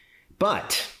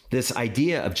 But this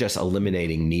idea of just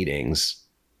eliminating meetings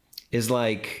is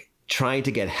like trying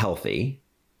to get healthy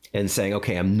and saying,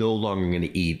 okay, I'm no longer going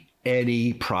to eat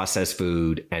any processed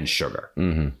food and sugar.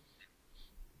 Mm-hmm.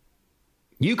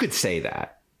 You could say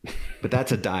that, but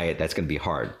that's a diet that's going to be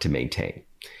hard to maintain.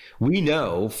 We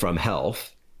know from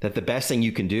health that the best thing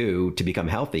you can do to become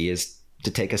healthy is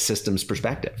to take a systems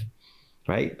perspective,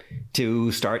 right?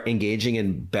 To start engaging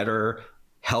in better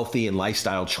healthy and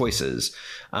lifestyle choices.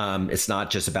 It's not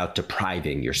just about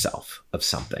depriving yourself of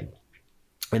something.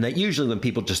 And that usually when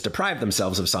people just deprive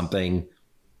themselves of something,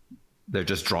 they're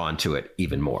just drawn to it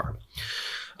even more.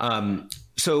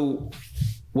 So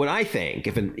what I think,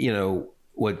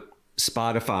 what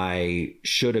Spotify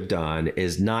should have done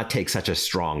is not take such a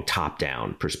strong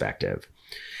top-down perspective.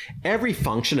 Every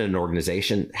function in an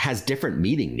organization has different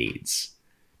meeting needs,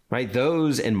 right?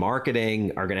 Those in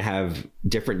marketing are going to have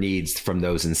different needs from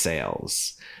those in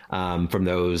sales, from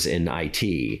those in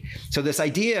IT. So this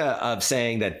idea of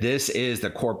saying that this is the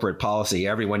corporate policy,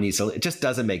 everyone needs to, it just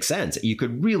doesn't make sense. You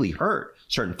could really hurt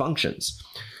certain functions.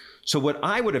 So what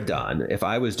I would have done if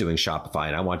I was doing Shopify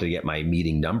and I wanted to get my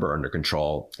meeting number under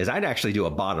control is I'd actually do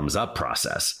a bottoms up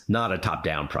process, not a top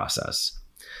down process.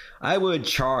 I would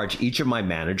charge each of my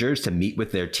managers to meet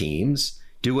with their teams,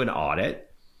 do an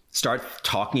audit, start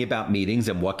talking about meetings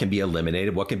and what can be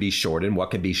eliminated, what can be shortened,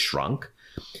 what can be shrunk,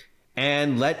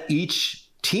 and let each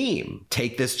team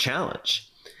take this challenge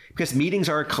because meetings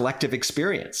are a collective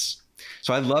experience.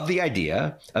 So I love the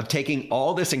idea of taking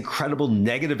all this incredible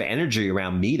negative energy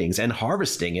around meetings and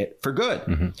harvesting it for good.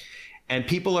 Mm-hmm. And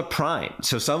people are primed.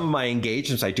 So some of my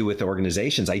engagements I do with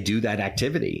organizations, I do that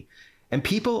activity. And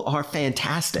people are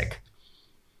fantastic.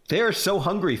 They are so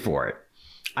hungry for it.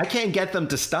 I can't get them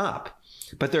to stop,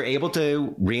 but they're able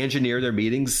to re-engineer their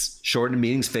meetings, shorten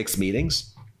meetings, fix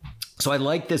meetings. So I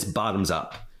like this bottoms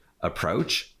up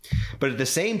approach. But at the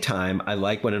same time, I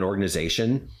like when an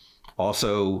organization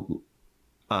also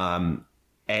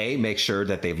make sure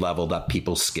that they've leveled up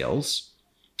people's skills,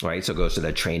 right? So it goes to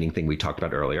that training thing we talked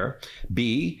about earlier.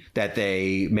 B, that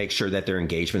they make sure that their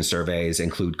engagement surveys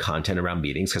include content around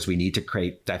meetings because we need to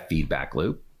create that feedback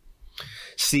loop.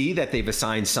 C, that they've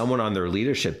assigned someone on their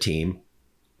leadership team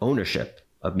ownership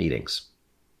of meetings.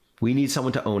 We need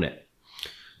someone to own it.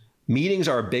 Meetings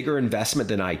are a bigger investment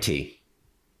than IT.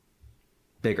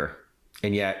 Bigger.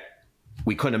 And yet,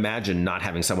 we couldn't imagine not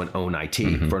having someone own IT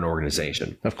mm-hmm. for an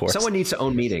organization. Of course. Someone needs to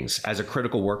own meetings as a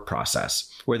critical work process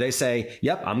where they say,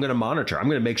 yep, I'm going to monitor. I'm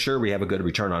going to make sure we have a good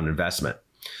return on investment.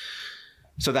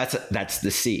 So that's the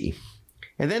C.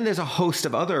 And then there's a host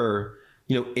of other,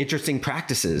 interesting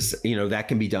practices, that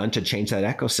can be done to change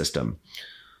that ecosystem.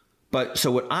 But so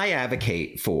what I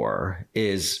advocate for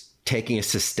is taking a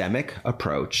systemic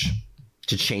approach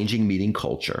to changing meeting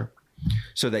culture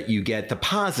so that you get the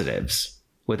positives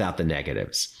without the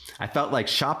negatives. I felt like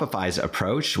Shopify's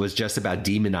approach was just about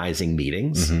demonizing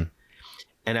meetings. Mm-hmm.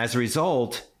 And as a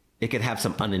result, it could have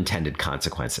some unintended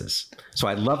consequences. So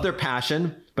I love their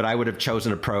passion, but I would have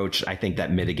chosen an approach, I think,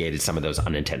 that mitigated some of those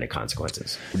unintended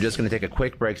consequences. We're just going to take a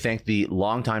quick break. Thank the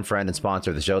longtime friend and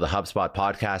sponsor of the show, the HubSpot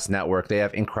Podcast Network. They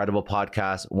have incredible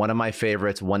podcasts. One of my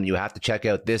favorites, one you have to check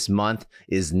out this month,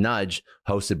 is Nudge,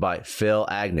 hosted by Phil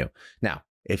Agnew. Now,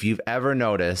 if you've ever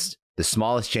noticed, the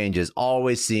smallest changes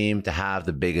always seem to have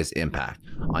the biggest impact.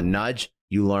 On Nudge,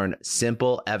 you learn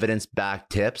simple,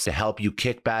 evidence-backed tips to help you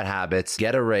kick bad habits,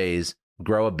 get a raise,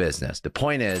 grow a business. The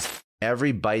point is,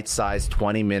 every bite-sized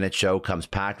 20-minute show comes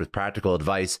packed with practical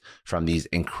advice from these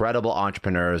incredible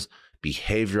entrepreneurs,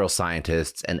 behavioral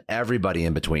scientists, and everybody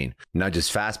in between. Nudge is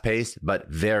fast-paced, but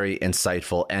very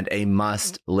insightful and a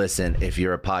must listen if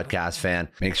you're a podcast fan.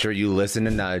 Make sure you listen to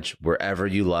Nudge wherever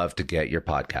you love to get your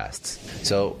podcasts.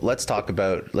 So let's talk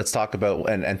about,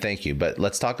 and thank you, but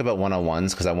let's talk about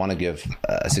one-on-ones because I want to give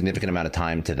a significant amount of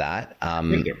time to that.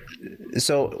 Thank you.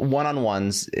 So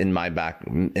one-on-ones in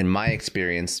my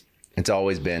experience, it's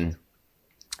always been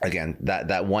again,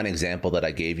 that one example that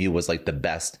I gave you was like the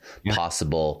best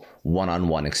possible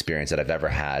one-on-one experience that I've ever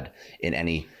had in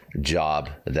any job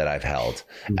that I've held.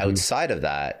 Outside of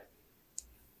that,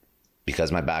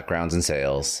 because my background's in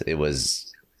sales, it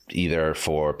was either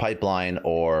for pipeline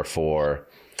or for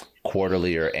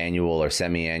quarterly or annual or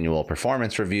semi-annual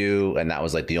performance review. And that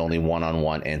was like the only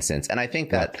one-on-one instance. And I think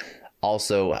that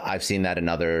also I've seen that in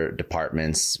other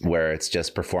departments where it's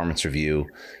just performance review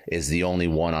is the only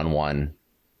one-on-one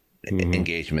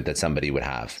engagement that somebody would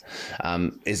have.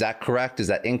 Is that correct? Is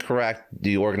that incorrect?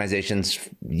 Do organizations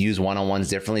use one-on-ones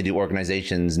differently? Do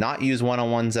organizations not use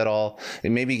one-on-ones at all?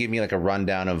 And maybe give me like a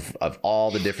rundown of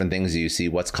all the different things you see.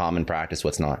 What's common practice?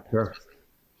 What's not? Sure.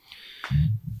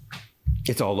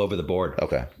 It's all over the board.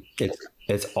 Okay.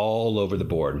 It's all over the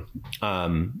board.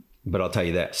 But I'll tell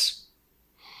you this.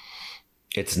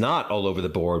 It's not all over the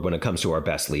board when it comes to our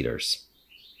best leaders.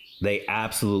 They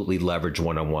absolutely leverage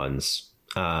one-on-ones.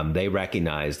 They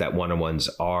recognize that one-on-ones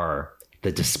are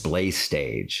the display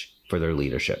stage for their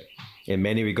leadership. In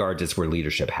many regards, it's where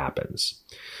leadership happens.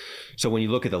 So when you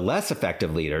look at the less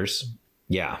effective leaders,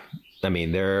 they're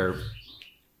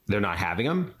not having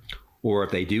them, or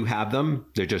if they do have them,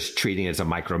 they're just treating it as a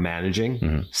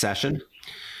micromanaging session.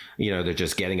 They're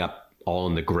just getting up all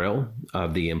in the grill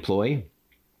of the employee.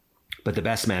 But the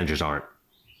best managers aren't,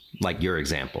 like your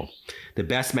example. The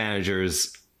best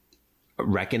managers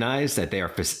recognize that they're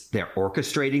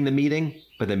orchestrating the meeting,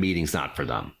 but the meeting's not for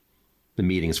them. The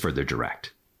meeting's for their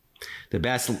direct. The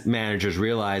best managers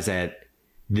realize that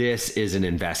this is an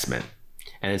investment,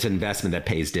 and it's an investment that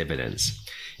pays dividends.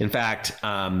 In fact,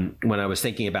 when I was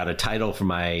thinking about a title for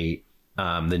my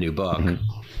the new book,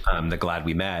 The Glad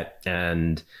We Met,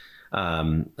 and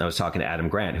I was talking to Adam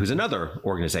Grant, who's another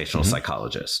organizational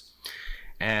psychologist,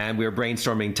 and we were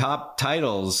brainstorming top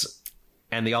titles.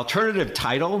 And the alternative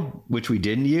title, which we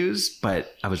didn't use,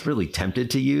 but I was really tempted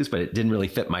to use, but it didn't really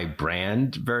fit my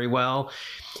brand very well,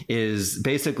 is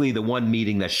basically the one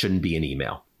meeting that shouldn't be an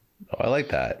email. Oh, I like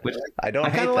that. Which I don't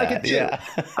hate kind of like it too. Yeah.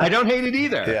 I don't hate it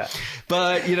either. Yeah.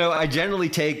 But, I generally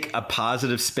take a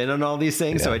positive spin on all these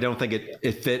things, so I don't think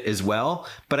it fit as well.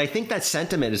 But I think that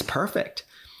sentiment is perfect.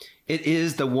 It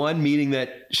is the one meeting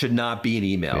that should not be an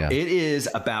email. Yeah. It is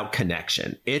about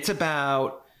connection. It's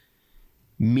about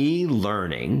me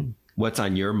learning what's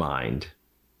on your mind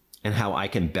and how I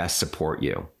can best support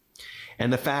you.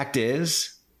 And the fact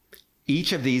is,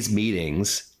 each of these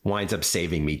meetings winds up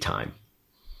saving me time,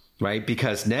 right?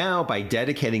 Because now by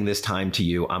dedicating this time to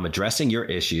you, I'm addressing your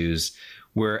issues.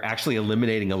 We're actually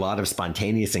eliminating a lot of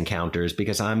spontaneous encounters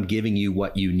because I'm giving you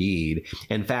what you need.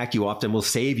 In fact, you often will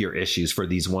save your issues for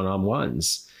these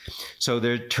one-on-ones. So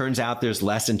there turns out there's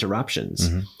less interruptions.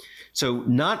 So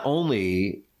not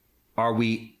only are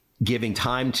we giving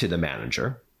time to the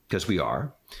manager, because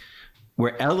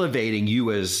we're elevating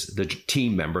you as the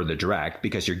team member, the direct,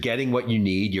 because you're getting what you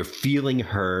need. You're feeling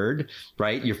heard,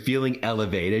 right? You're feeling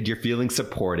elevated. You're feeling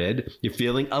supported. You're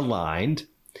feeling aligned.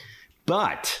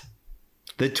 But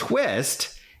the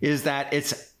twist is that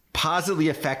it's positively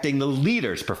affecting the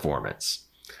leader's performance.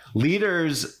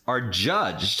 Leaders are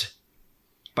judged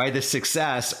by the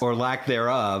success or lack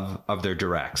thereof of their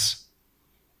directs.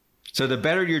 So the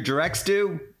better your directs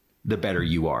do, the better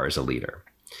you are as a leader.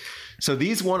 So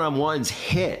these one-on-ones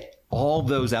hit all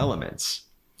those elements.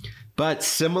 But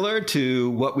similar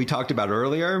to what we talked about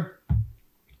earlier,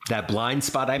 that blind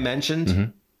spot I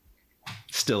mentioned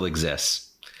still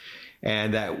exists.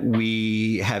 And that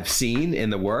we have seen in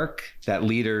the work that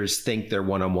leaders think their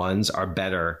one-on-ones are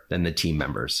better than the team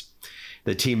members.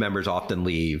 The team members often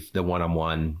leave the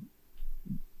one-on-one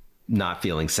not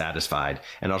feeling satisfied.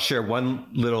 And I'll share one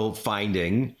little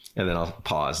finding and then I'll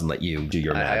pause and let you do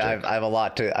your magic. I have a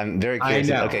lot to, I'm very curious.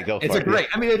 I know. Okay, go for it.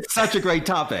 It's such a great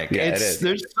topic. Yeah, it is.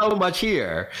 There's so much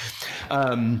here.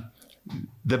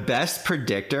 The best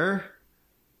predictor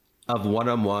of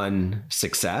one-on-one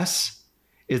success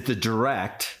is the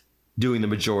direct doing the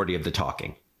majority of the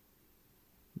talking.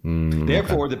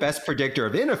 Therefore, the best predictor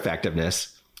of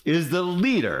ineffectiveness is the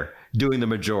leader doing the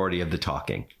majority of the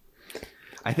talking.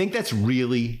 I think that's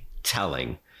really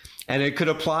telling. And it could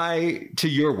apply to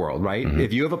your world, right?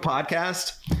 If you have a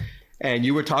podcast and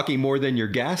you were talking more than your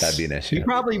guests, that'd be an issue. You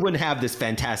probably wouldn't have this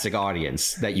fantastic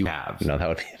audience that you have. No, that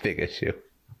would be a big issue.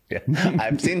 Yeah.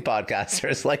 I've seen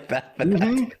podcasters like that. But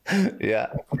yeah.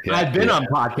 I've been on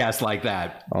podcasts like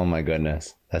that. Oh my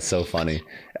goodness. That's so funny.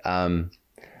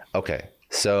 Okay.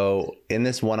 So in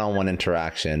this one-on-one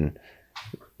interaction,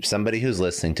 somebody who's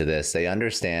listening to this, they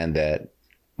understand that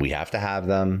we have to have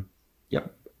them.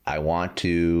 Yep. I want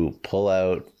to pull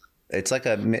out it's like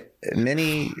a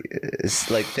mini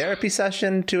like therapy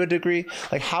session to a degree.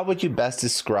 Like, how would you best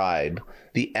describe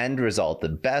the end result, the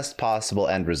best possible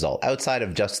end result, outside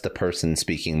of just the person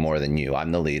speaking more than you?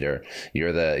 I'm the leader.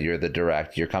 You're the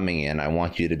direct. You're coming in. I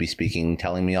want you to be speaking,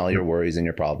 telling me all your worries and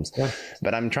your problems. Yeah.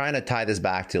 But I'm trying to tie this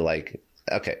back to like,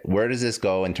 okay, where does this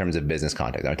go in terms of business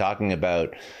context? I'm talking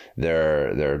about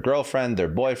their girlfriend, their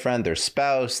boyfriend, their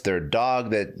spouse, their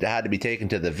dog that had to be taken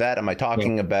to the vet. Am I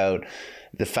talking about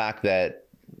the fact that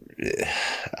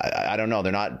I don't know,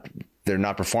 they're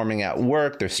not performing at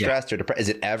work, they're stressed, they're depressed? Is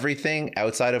it everything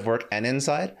outside of work and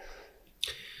inside?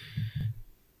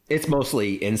 It's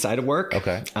mostly inside of work.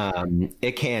 Okay.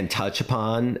 It can touch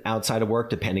upon outside of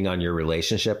work depending on your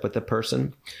relationship with the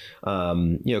person.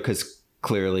 Because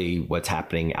clearly what's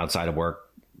happening outside of work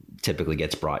typically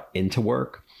gets brought into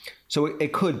work. So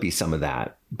it could be some of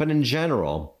that. But in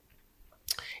general,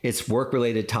 it's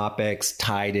work-related topics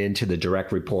tied into the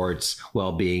direct reports,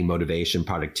 well-being, motivation,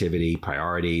 productivity,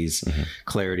 priorities,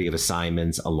 clarity of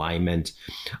assignments, alignment,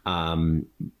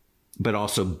 but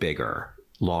also bigger,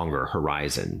 longer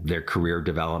horizon, their career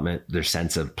development, their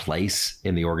sense of place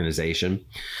in the organization.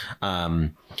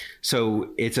 So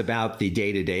it's about the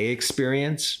day-to-day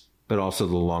experience, but also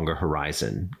the longer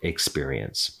horizon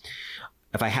experience.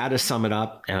 If I had to sum it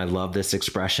up, and I love this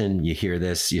expression, you hear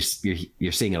this,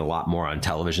 you're seeing it a lot more on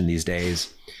television these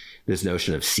days, this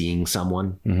notion of seeing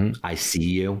someone. I see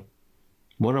you.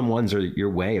 One-on-ones are your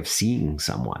way of seeing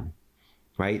someone,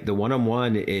 right? The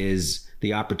one-on-one is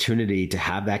the opportunity to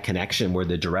have that connection where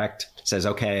the direct says,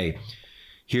 okay,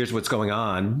 here's what's going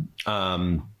on.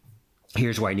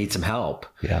 Here's where I need some help.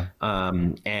 Yeah.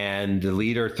 And the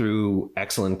leader, through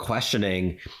excellent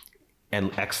questioning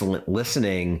and excellent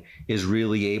listening, is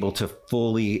really able to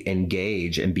fully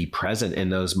engage and be present in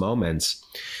those moments.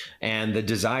 And the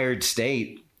desired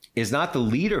state is not the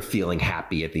leader feeling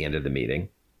happy at the end of the meeting.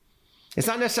 It's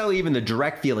not necessarily even the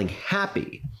direct feeling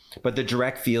happy, but the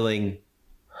direct feeling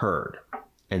heard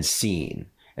and seen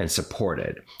and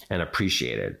supported and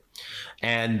appreciated.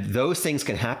 And those things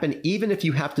can happen even if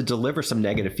you have to deliver some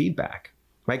negative feedback,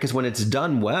 right? Because when it's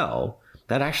done well,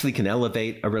 that actually can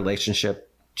elevate a relationship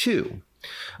too.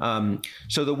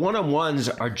 So the one-on-ones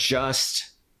are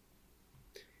just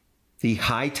the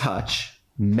high touch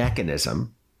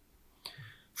mechanism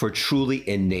for truly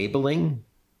enabling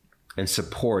and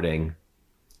supporting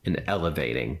and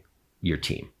elevating your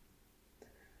team.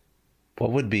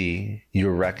 What would be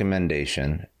your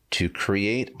recommendation to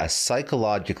create a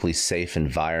psychologically safe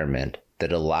environment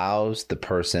that allows the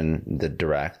person, the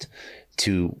direct,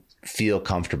 to feel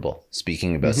comfortable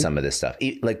speaking about some of this stuff,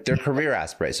 like their career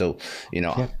aspirations? So,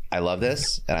 I love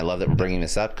this, and I love that we're bringing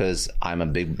this up because I'm a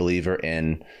big believer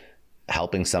in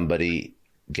helping somebody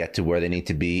get to where they need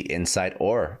to be inside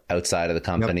or outside of the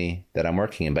company that I'm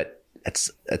working in. But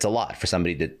it's a lot for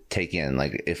somebody to take in.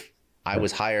 Like, if I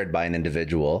was hired by an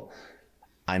individual,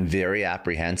 I'm very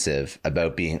apprehensive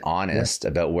about being honest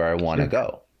about where I want to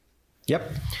go.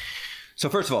 Yep. So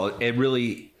first of all, it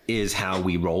really is how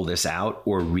we roll this out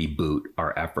or reboot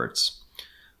our efforts.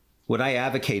 What I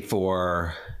advocate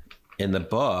for in the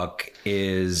book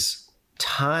is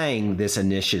tying this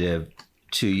initiative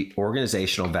to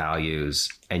organizational values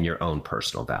and your own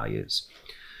personal values.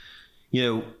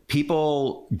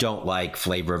 People don't like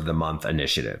flavor of the month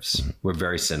initiatives. We're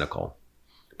very cynical.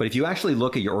 But if you actually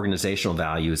look at your organizational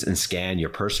values and scan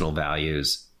your personal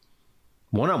values,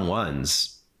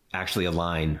 one-on-ones actually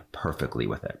align perfectly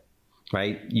with it,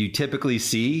 right? You typically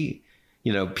see,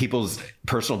 people's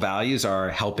personal values are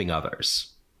helping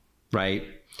others, right?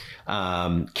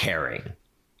 Caring,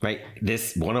 right?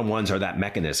 This one-on-ones are that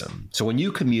mechanism. So when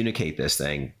you communicate this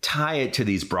thing, tie it to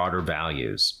these broader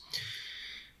values,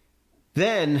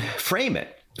 then frame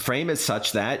it. Frame it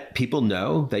such that people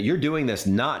know that you're doing this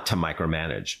not to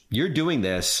micromanage. You're doing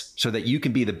this so that you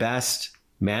can be the best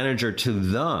manager to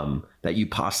them that you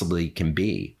possibly can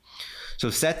be. So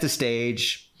set the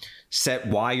stage, set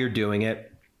why you're doing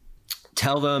it.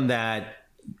 Tell them that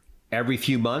every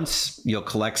few months you'll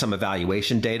collect some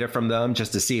evaluation data from them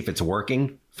just to see if it's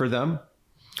working for them.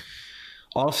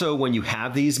 Also, when you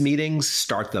have these meetings,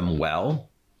 start them well.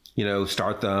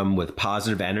 Start them with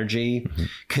positive energy.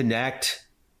 Connect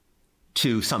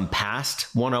to some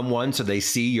past one-on-one so they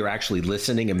see you're actually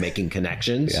listening and making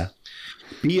connections. Yeah.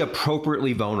 Be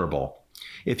appropriately vulnerable.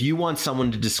 If you want someone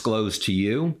to disclose to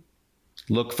you,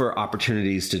 look for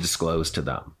opportunities to disclose to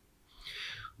them.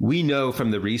 We know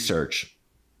from the research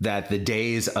that the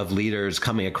days of leaders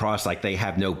coming across like they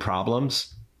have no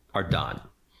problems are done.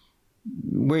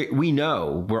 We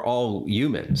know we're all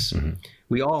humans.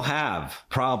 We all have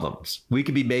problems. We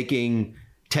could be making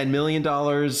 $10 million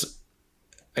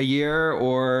a year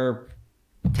or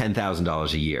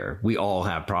 $10,000 a year. We all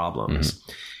have problems.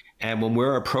 Mm-hmm. And when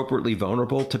we're appropriately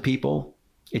vulnerable to people,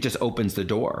 it just opens the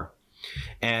door.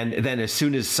 And then as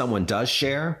soon as someone does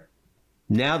share,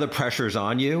 now the pressure is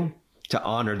on you to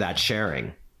honor that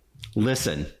sharing.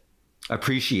 Listen,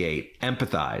 appreciate,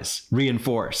 empathize,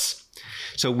 reinforce.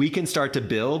 So we can start to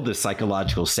build the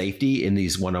psychological safety in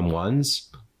these one-on-ones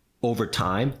over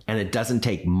time, and it doesn't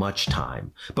take much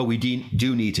time, but we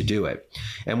do need to do it.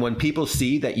 And when people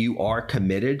see that you are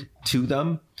committed to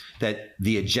them, that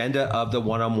the agenda of the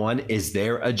one-on-one is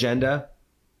their agenda,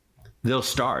 they'll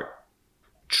start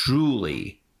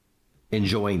truly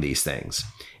enjoying these things.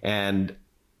 And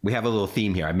we have a little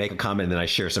theme here. I make a comment and then I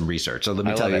share some research. So let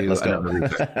me tell you another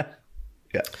research.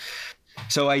 Yeah.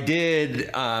 So I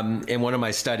did in one of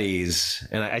my studies,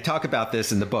 and I talk about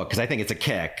this in the book because I think it's a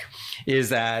kick, is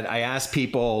that I asked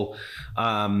people,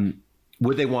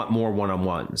 would they want more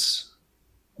one-on-ones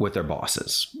with their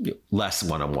bosses, less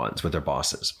one-on-ones with their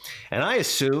bosses? And I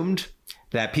assumed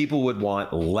that people would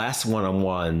want less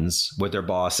one-on-ones with their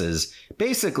bosses,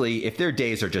 basically if their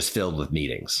days are just filled with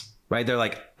meetings, right? They're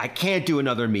like, I can't do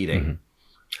another meeting. Mm-hmm.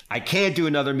 I can't do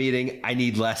another meeting. I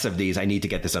need less of these. I need to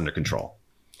get this under control.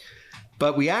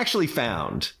 But we actually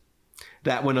found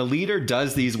that when a leader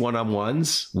does these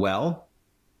one-on-ones well,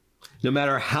 no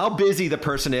matter how busy the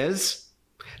person is,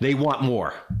 they want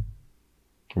more.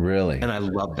 Really? And I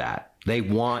love that. They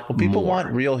want people more.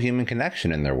 want real human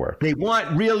connection in their work. They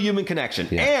want real human connection.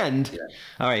 Yeah. And,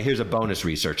 all right, here's a bonus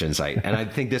research insight. And I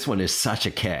think this one is such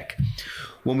a kick.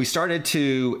 When we started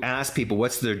to ask people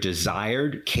what's their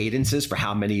desired cadences for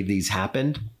how many of these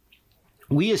happened,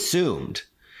 we assumed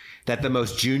that the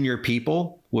most junior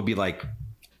people would be like,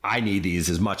 I need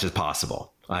these as much as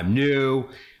possible. I'm new.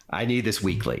 I need this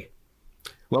weekly.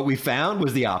 What we found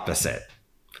was the opposite.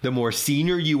 The more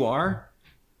senior you are,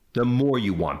 the more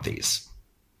you want these,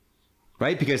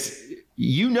 right? Because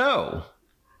you know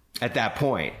at that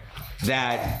point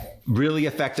that really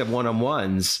effective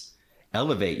one-on-ones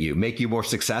elevate you, make you more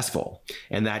successful.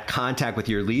 And that contact with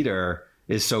your leader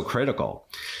is so critical.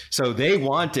 So they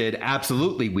wanted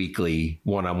absolutely weekly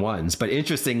one-on-ones, but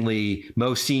interestingly,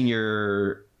 most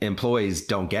senior employees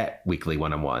don't get weekly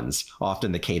one-on-ones.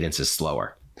 Often the cadence is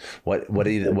slower. What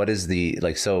is the,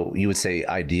 like, so you would say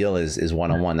ideal is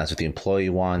one-on-one. That's what the employee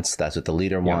wants. That's what the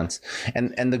leader wants.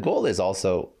 And the goal is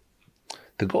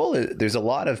there's a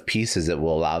lot of pieces that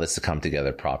will allow this to come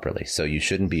together properly. So you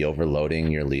shouldn't be overloading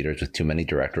your leaders with too many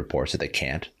direct reports that they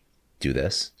can't do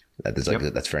this.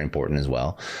 That's very important as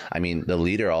well. I mean, the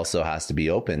leader also has to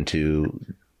be open to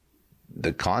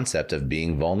the concept of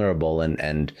being vulnerable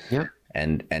and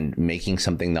making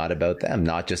something not about them,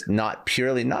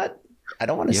 I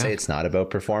don't want to say it's not about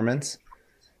performance,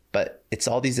 but it's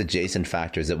all these adjacent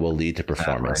factors that will lead to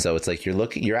performance. Right. So it's like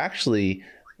you're actually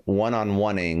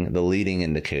one-on-oneing the leading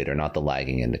indicator, not the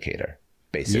lagging indicator,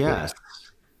 basically.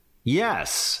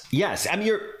 Yes. I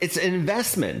mean, it's an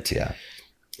investment. Yeah.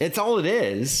 It's all it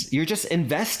is. You're just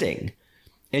investing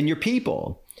in your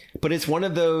people. But it's one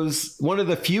of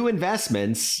the few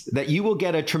investments that you will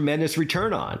get a tremendous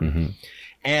return on. Mm-hmm.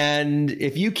 And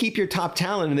if you keep your top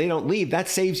talent and they don't leave, that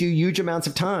saves you huge amounts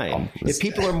of time. If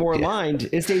people are more aligned,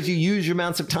 it saves you huge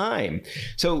amounts of time.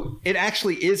 So it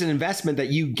actually is an investment that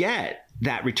you get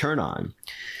that return on.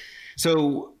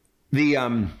 So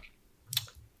the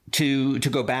to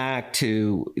go back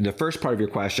to the first part of your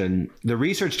question, the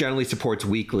research generally supports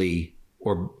weekly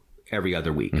or every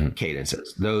other week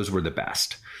cadences. Those were the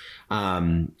best.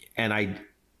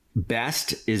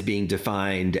 Best is being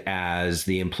defined as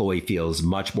the employee feels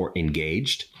much more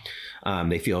engaged.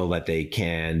 They feel that they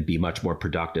can be much more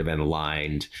productive and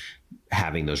aligned,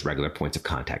 having those regular points of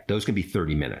contact. Those can be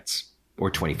 30 minutes or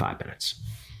 25 minutes.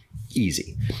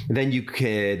 Easy. And then you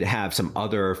could have some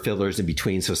other fillers in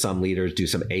between. So some leaders do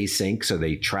some async. So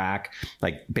they track,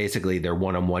 like basically their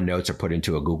one-on-one notes are put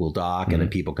into a Google Doc and then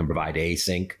people can provide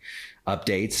async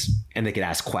updates and they can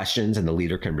ask questions and the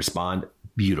leader can respond.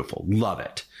 Beautiful. Love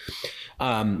it.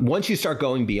 Once you start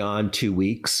going beyond 2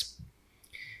 weeks,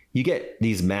 you get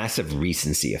these massive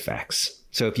recency effects.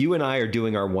 So if you and I are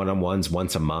doing our one-on-ones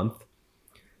once a month,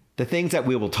 the things that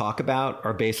we will talk about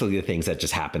are basically the things that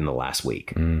just happened the last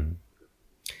week. Mm.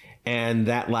 And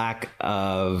that lack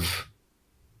of,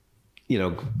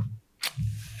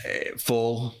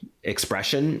 full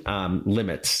expression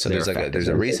limits. So there's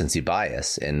a recency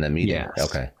bias in the meeting.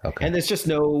 Yes. Okay. And there's just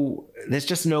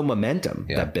no momentum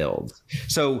that builds.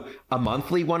 So a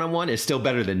monthly one-on-one is still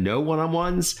better than no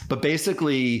one-on-ones, but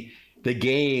basically the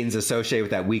gains associated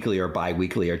with that weekly or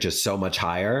bi-weekly are just so much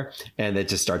higher, and it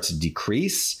just starts to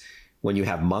decrease when you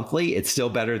have monthly. It's still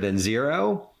better than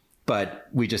zero, but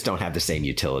we just don't have the same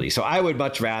utility. So I would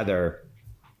much rather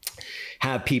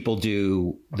have people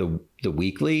do the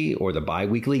weekly or the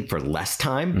bi-weekly for less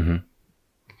time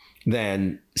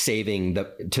than saving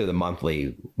to the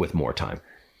monthly with more time.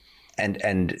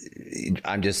 And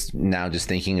I'm just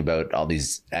thinking about all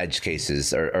these edge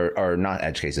cases or not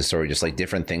edge cases, sorry, just like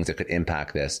different things that could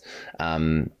impact this.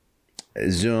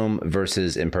 Zoom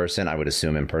versus in person, I would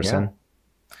assume in person.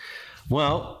 Yeah.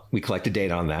 Well, we collected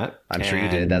data on that. I'm sure you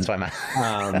did. That's why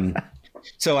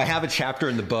so I have a chapter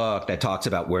in the book that talks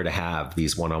about where to have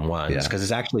these one-on-ones because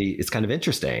it's kind of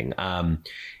interesting.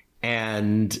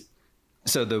 And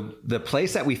so the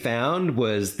place that we found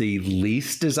was the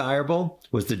least desirable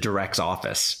was the direct's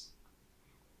office.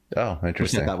 Oh,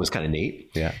 interesting. Which I thought was kind of neat.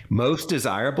 Yeah. Most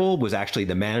desirable was actually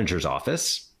the manager's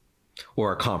office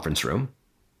or a conference room.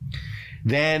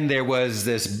 Then there was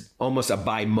this almost a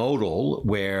bimodal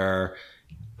where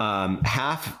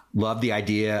half loved the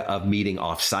idea of meeting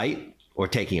off-site or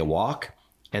taking a walk,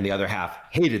 and the other half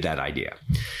hated that idea.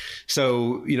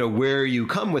 So, where you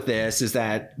come with this is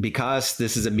that because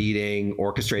this is a meeting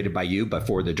orchestrated by you, but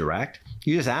for the direct,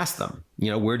 you just ask them,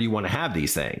 where do you want to have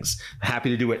these things? Happy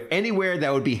to do it anywhere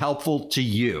that would be helpful to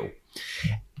you.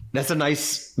 That's a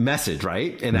nice message,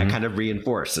 right? And that kind of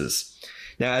reinforces.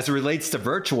 Now, as it relates to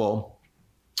virtual,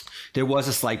 there was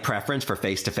a slight preference for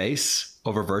face-to-face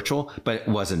over virtual, but it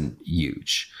wasn't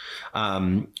huge.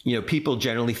 People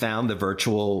generally found the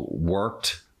virtual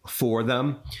worked for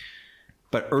them.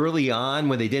 But early on,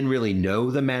 when they didn't really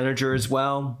know the manager as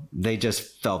well, they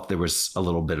just felt there was a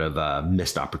little bit of a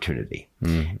missed opportunity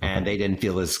and they didn't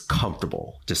feel as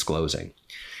comfortable disclosing.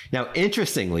 Now,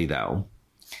 interestingly, though,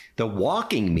 the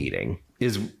walking meeting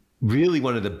is really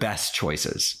one of the best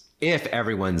choices if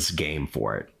everyone's game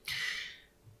for it.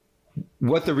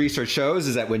 What the research shows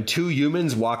is that when two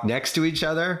humans walk next to each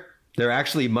other, they're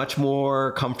actually much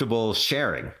more comfortable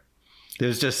sharing.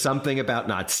 There's just something about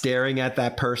not staring at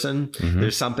that person.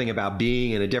 There's something about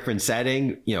being in a different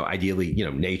setting, ideally,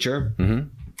 nature,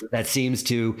 that seems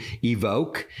to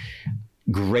evoke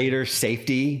greater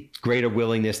safety, greater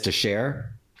willingness to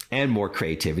share, and more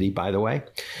creativity, by the way.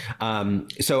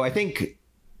 So I think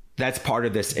that's part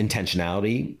of this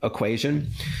intentionality equation.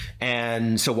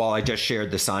 And so while I just shared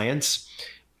the science,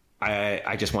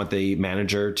 I just want the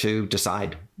manager to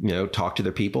decide, talk to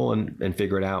their people and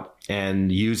figure it out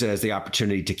and use it as the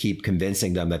opportunity to keep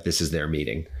convincing them that this is their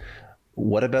meeting.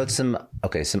 What about some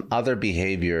other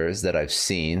behaviors that I've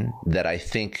seen that I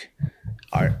think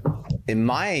are, in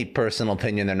my personal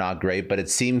opinion, they're not great, but it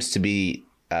seems to be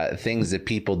things that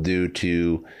people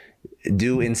do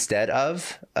instead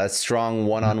of a strong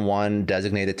one-on-one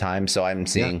designated time. So I'm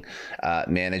seeing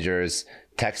managers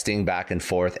texting back and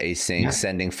forth, async,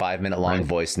 sending 5-minute long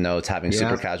voice notes, having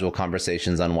super casual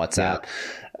conversations on WhatsApp.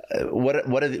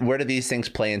 Where do these things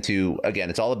play into? Again,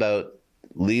 it's all about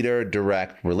leader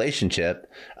direct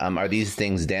relationship. Are these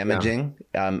things damaging?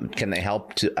 Can they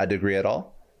help to a degree at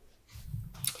all?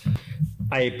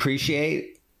 I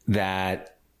appreciate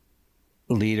that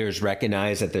leaders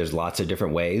recognize that there's lots of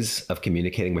different ways of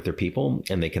communicating with their people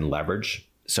and they can leverage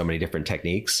so many different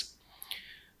techniques.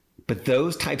 But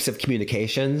those types of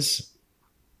communications,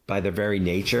 by their very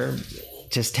nature,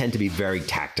 just tend to be very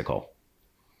tactical,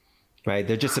 right?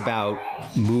 They're just about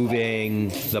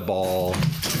moving the ball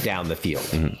down the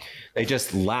field. They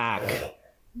just lack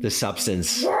the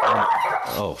substance.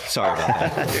 Oh, sorry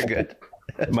about that. You're good.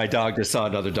 My dog just saw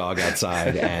another dog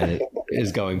outside and it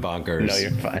is going bonkers. No,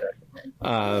 you're fine.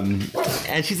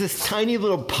 And she's this tiny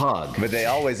little pug. But they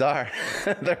always are.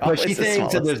 But she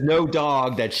thinks that there's no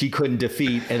dog that she couldn't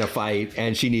defeat in a fight,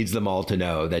 and she needs them all to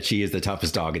know that she is the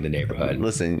toughest dog in the neighborhood.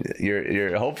 Listen,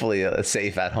 you're hopefully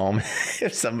safe at home.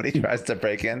 If somebody tries to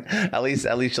break in, at least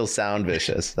she'll sound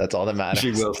vicious. That's all that matters.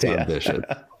 She will sound vicious.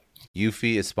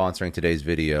 UFI is sponsoring today's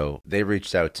video. They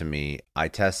reached out to me. I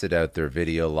tested out their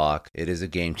video lock. It is a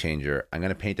game changer. I'm going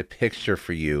to paint a picture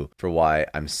for you for why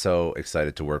I'm so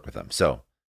excited to work with them. So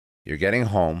you're getting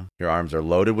home, your arms are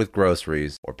loaded with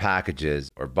groceries or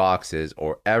packages or boxes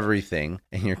or everything,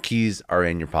 and your keys are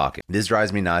in your pocket. This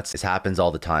drives me nuts. This happens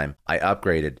all the time. I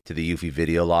upgraded to the UFI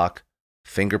video lock,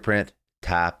 fingerprint,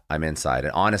 tap, I'm inside.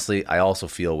 And honestly, I also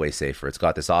feel way safer. It's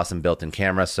got this awesome built-in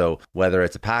camera, so whether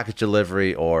it's a package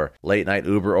delivery or late night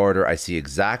Uber order, I see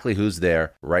exactly who's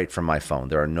there right from my phone.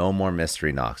 There are no more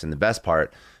mystery knocks. And the best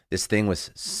part, this thing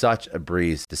was such a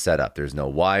breeze to set up. There's no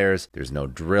wires, there's no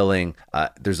drilling.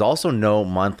 There's also no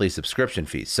monthly subscription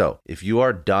fees. So if you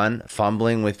are done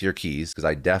fumbling with your keys, because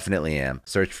I definitely am,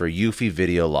 search for UFI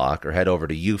Video Lock or head over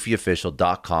to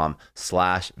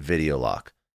ufiofficial.com/video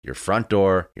lock. Your front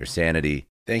door, your sanity,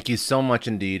 Thank you so much,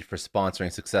 Indeed, for sponsoring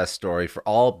Success Story. For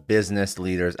all business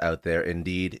leaders out there,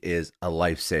 Indeed is a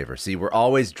lifesaver. See, we're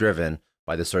always driven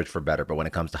by the search for better, but when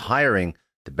it comes to hiring,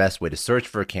 the best way to search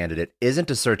for a candidate isn't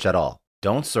to search at all.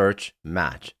 Don't search,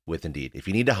 match with Indeed. If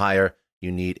you need to hire,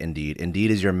 you need Indeed.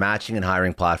 Indeed is your matching and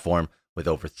hiring platform with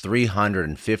over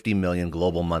 350 million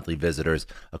global monthly visitors,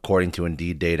 according to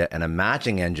Indeed data, and a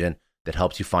matching engine that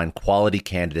helps you find quality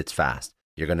candidates fast.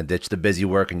 You're going to ditch the busy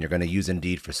work and you're going to use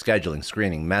Indeed for scheduling,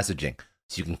 screening, messaging,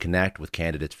 so you can connect with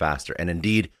candidates faster. And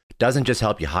Indeed doesn't just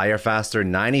help you hire faster.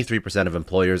 93% of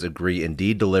employers agree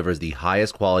Indeed delivers the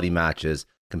highest quality matches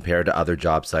compared to other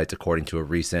job sites, according to a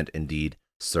recent Indeed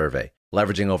survey.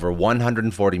 Leveraging over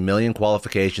 140 million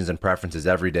qualifications and preferences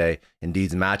every day,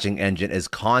 Indeed's matching engine is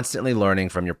constantly learning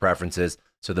from your preferences,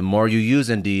 so the more you use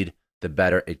Indeed, the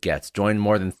better it gets. Join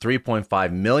more than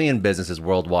 3.5 million businesses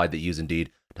worldwide that use Indeed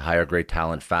to hire great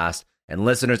talent fast. And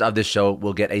listeners of this show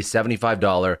will get a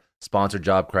 $75 sponsored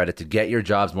job credit to get your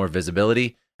jobs more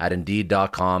visibility at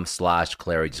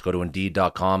Indeed.com/Clary. Just go to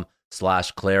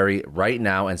Indeed.com/Clary right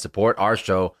now and support our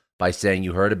show by saying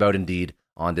you heard about Indeed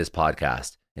on this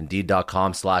podcast.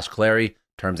 Indeed.com/Clary.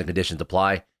 Terms and conditions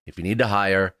apply. If you need to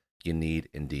hire, you need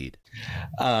Indeed.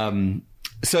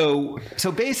 So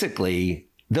basically,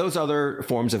 those other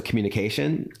forms of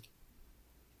communication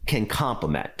can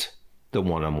complement the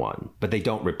one-on-one, but they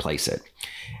don't replace it.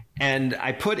 And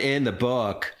I put in the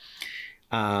book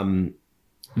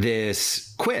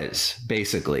this quiz,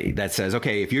 basically, that says,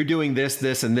 okay, if you're doing this,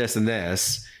 this, and this, and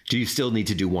this, do you still need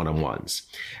to do one-on-ones?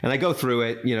 And I go through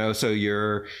it, so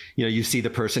you see the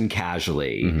person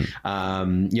casually,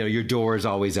 your door is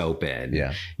always open.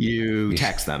 Yeah. You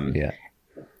text them. Yeah.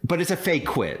 But it's a fake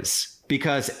quiz,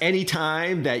 because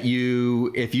anytime that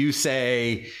if you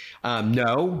say,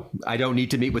 no, I don't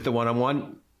need to meet with the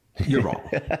one-on-one, you're wrong.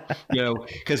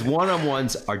 Because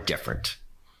one-on-ones are different.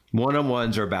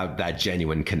 One-on-ones are about that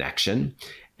genuine connection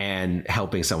and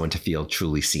helping someone to feel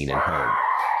truly seen and heard.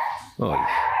 Oh.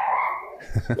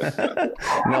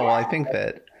 No, well, I think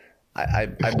that I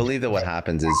believe that what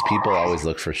happens is people always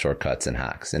look for shortcuts and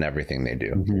hacks in everything they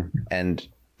do. Mm-hmm. And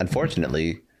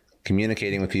unfortunately,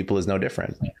 communicating with people is no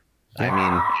different. I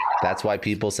mean, that's why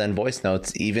people send voice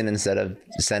notes even instead of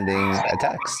sending a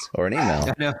text or an email.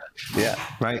 Yeah. Yeah.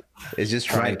 Right. It's just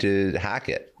trying to hack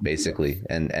it, basically,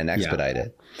 and expedite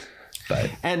it. But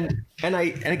and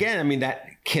again, I mean,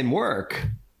 that can work.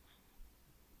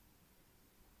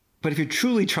 But if you're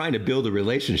truly trying to build a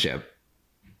relationship,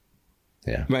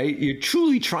 right, you're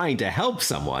truly trying to help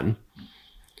someone,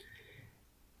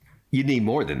 you need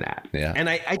more than that. Yeah. And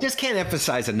I just can't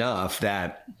emphasize enough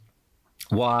that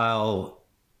while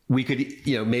we could,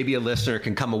 maybe a listener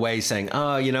can come away saying,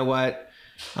 oh, you know what?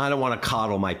 I don't want to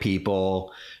coddle my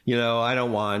people. I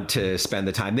don't want to spend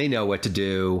the time. They know what to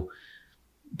do.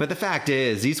 But the fact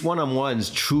is, these one-on-ones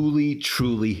truly,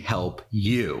 truly help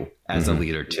you as a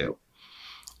leader too.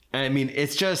 I mean,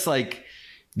 it's just like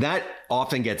that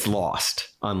often gets lost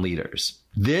on leaders.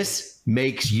 This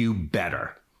makes you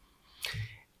better.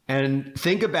 And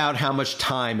think about how much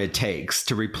time it takes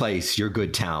to replace your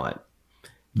good talent.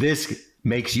 This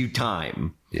makes you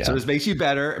time. Yeah. So this makes you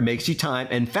better, it makes you time.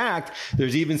 In fact,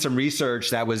 there's even some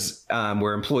research that was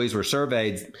where employees were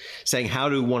surveyed saying, how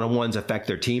do one-on-ones affect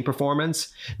their team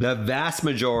performance? The vast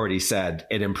majority said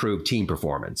it improved team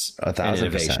performance.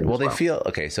 1,000%. Well, they feel,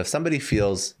 okay, so if somebody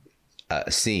feels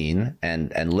seen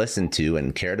and listened to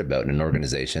and cared about in an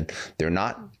organization,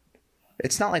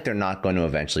 it's not like they're not going to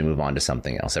eventually move on to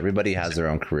something else. Everybody has their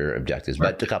own career objectives,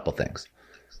 but a couple things.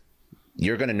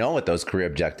 You're going to know what those career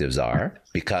objectives are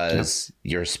because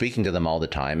you're speaking to them all the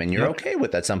time, and you're okay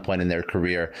with at some point in their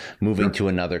career moving to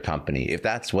another company. If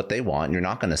that's what they want, you're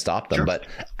not going to stop them, but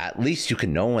at least you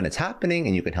can know when it's happening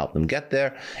and you can help them get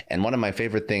there. And one of my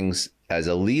favorite things as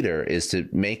a leader is to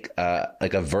make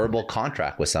like a verbal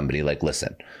contract with somebody. Like,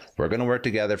 listen, we're going to work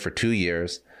together for 2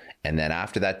 years. And then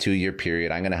after that 2-year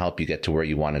period, I'm going to help you get to where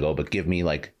you want to go, but give me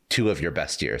like 2 of your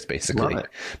best years, basically.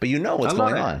 But you know what's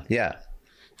going on. Yeah.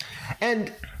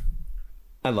 And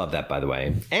I love that, by the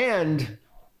way. And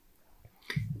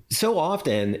so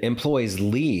often employees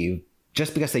leave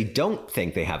just because they don't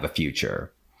think they have a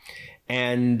future.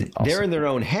 And they're in their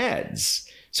own heads.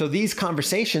 So these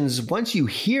conversations, once you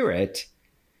hear it,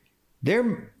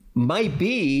 there might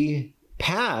be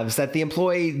paths that the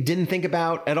employee didn't think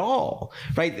about at all,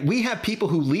 right? We have people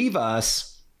who leave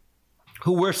us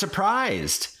who were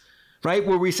surprised, right?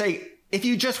 Where we say, if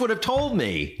you just would have told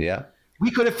me, we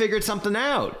could have figured something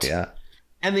out. Yeah.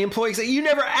 And the employee say, you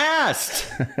never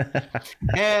asked.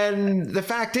 And the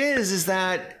fact is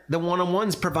that the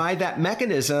one-on-ones provide that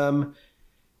mechanism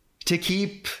to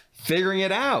keep figuring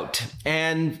it out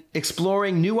and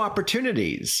exploring new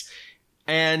opportunities.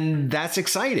 And that's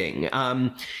exciting.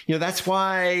 That's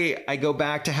why I go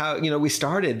back to how, we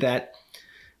started that,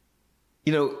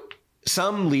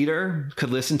 some leader could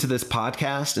listen to this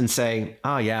podcast and say,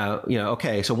 oh yeah,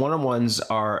 okay, so one-on-ones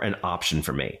are an option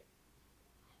for me.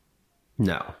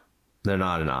 No, they're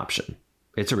not an option.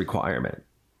 It's a requirement.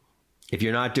 If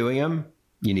you're not doing them,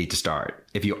 you need to start.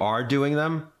 If you are doing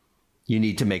them, you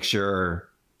need to make sure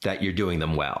that you're doing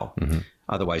them well. Mm-hmm.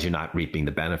 Otherwise, you're not reaping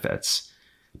the benefits.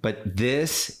 But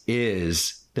this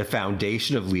is the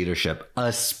foundation of leadership,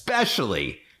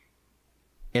 especially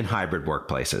in hybrid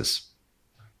workplaces.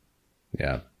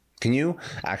 Yeah. Can you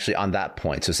actually, on that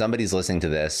point, so somebody's listening to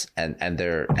this and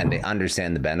they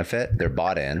understand the benefit, they're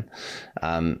bought in,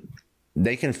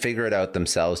 they can figure it out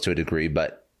themselves to a degree,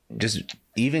 but just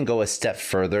even go a step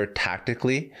further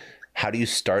tactically. How do you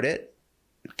start it?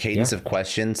 Cadence of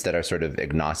questions that are sort of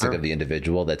agnostic of the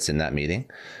individual that's in that meeting.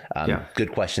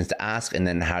 Good questions to ask. And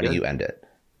then how do you end it?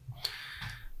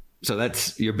 So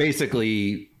that's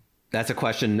a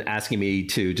question asking me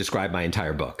to describe my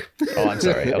entire book. Oh, I'm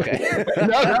sorry. Okay.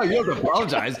 No, you don't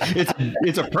apologize.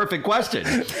 It's a perfect question.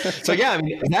 So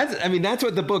that's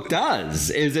what the book does.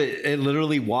 Is it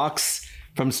literally walks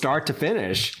from start to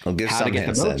finish. I'll give some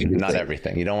hints, not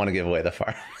everything. You don't want to give away the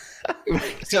farm.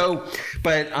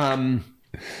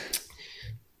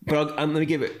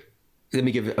 Let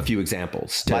me give a few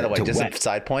examples. By the way, just a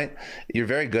side point, you're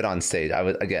very good on stage.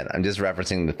 I'm just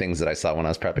referencing the things that I saw when I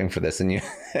was prepping for this, and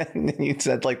you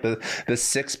said like the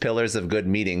 6 pillars of good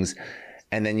meetings,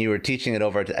 and then you were teaching it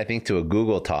over to a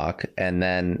Google Talk, and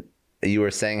then you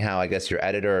were saying how I guess your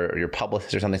editor or your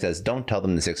publisher or something says, don't tell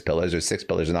them the 6 pillars, or 6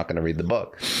 pillars are not going to read the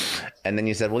book. And then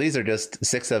you said, well, these are just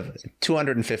 6 of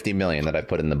 250 million that I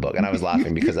put in the book. And I was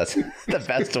laughing because that's the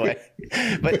best way.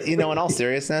 But in all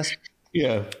seriousness,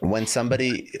 when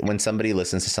somebody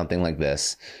listens to something like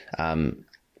this,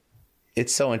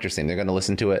 it's so interesting. They're going to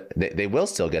listen to it. They will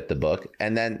still get the book.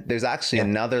 And then there's actually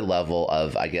another level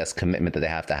of, I guess, commitment that they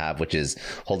have to have, which is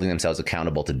holding themselves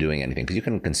accountable to doing anything, because you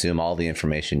can consume all the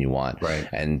information you want. Right.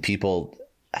 And people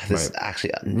have this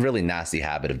actually really nasty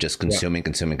habit of just consuming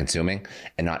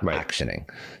and not actioning.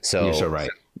 So you're so right.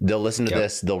 They'll listen to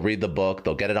this, they'll read the book,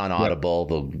 they'll get it on Audible,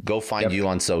 they'll go find you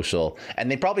on social,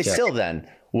 and they probably still then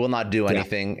will not do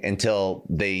anything until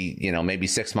they, maybe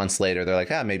 6 months later, they're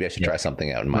like, maybe I should try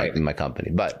something out in my company.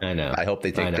 But I hope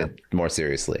they take it more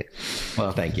seriously.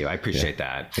 Well, thank you. I appreciate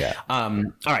that. Yeah. All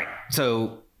right.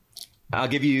 So I'll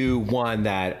give you one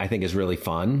that I think is really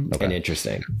fun and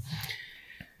interesting.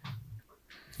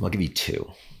 I'll give you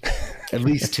 2, at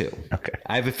least 2. Okay.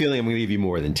 I have a feeling I'm going to give you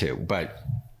more than 2, but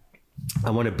I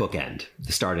want to bookend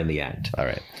the start and the end. All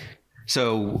right.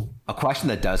 So a question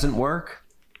that doesn't work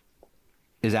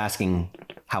is asking,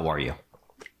 how are you?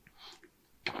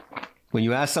 When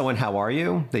you ask someone, how are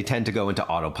you? They tend to go into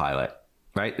autopilot,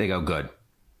 right? They go, good.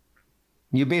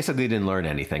 You basically didn't learn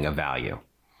anything of value.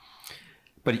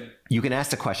 But you can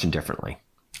ask the question differently.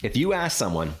 If you ask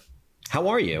someone, how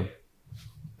are you?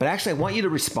 But actually, I want you to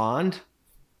respond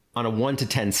on a 1 to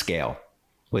 10 scale,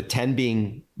 with 10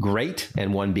 being great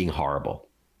and 1 being horrible.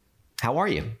 How are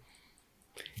you?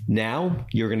 Now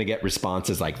you're going to get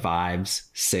responses like 5s,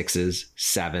 6s,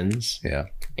 7s,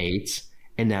 8s,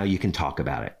 and now you can talk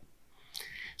about it.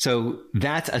 So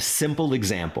that's a simple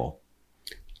example.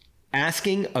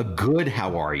 Asking a good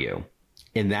how are you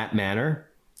in that manner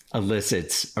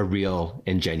elicits a real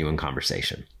and genuine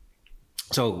conversation.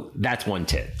 So that's one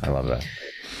tip. I love that.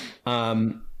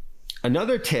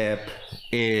 Another tip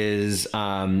is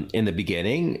in the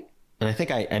beginning, and I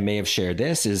think I may have shared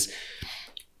this, is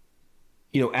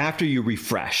after you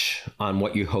refresh on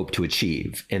what you hope to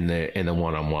achieve in the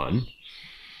one-on-one,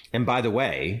 and by the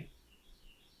way,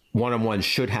 one-on-one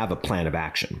should have a plan of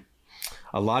action.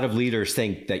 A lot of leaders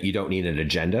think that you don't need an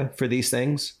agenda for these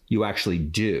things. You actually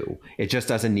do. It just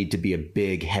doesn't need to be a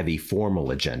big, heavy,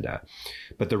 formal agenda.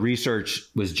 But the research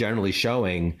was generally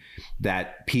showing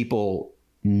that people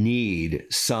need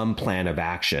some plan of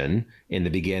action in the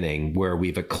beginning where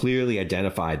we've clearly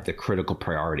identified the critical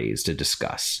priorities to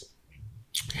discuss.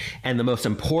 And the most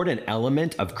important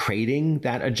element of creating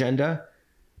that agenda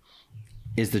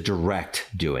is the direct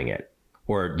doing it,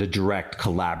 or the direct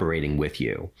collaborating with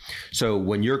you. So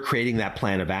when you're creating that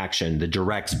plan of action, the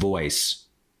direct's voice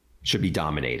should be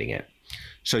dominating it.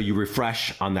 So you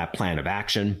refresh on that plan of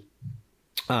action.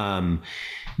 So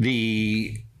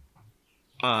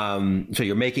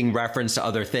you're making reference to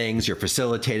other things, you're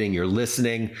facilitating, you're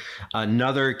listening.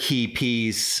 Another key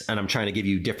piece, and I'm trying to give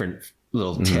you different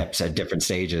little tips at different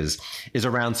stages is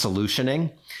around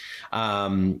solutioning.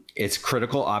 It's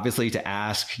critical, obviously, to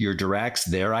ask your directs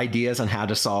their ideas on how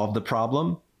to solve the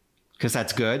problem, because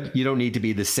that's good. You don't need to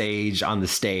be the sage on the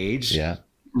stage. Yeah.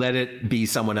 Let it be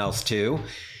someone else too.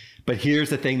 But here's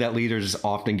the thing that leaders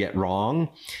often get wrong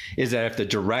is that if the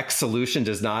direct solution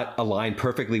does not align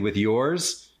perfectly with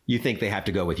yours, you think they have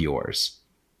to go with yours.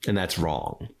 And that's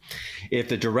wrong. If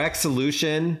the direct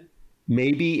solution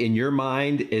maybe in your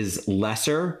mind is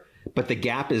lesser, but the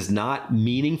gap is not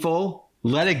meaningful,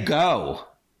 let it go.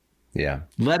 Yeah.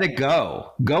 Let it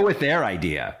go. Go with their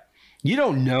idea. You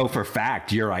don't know for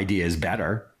fact your idea is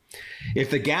better.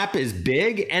 If the gap is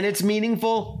big and it's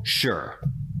meaningful, sure,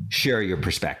 share your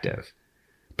perspective,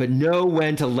 but know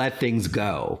when to let things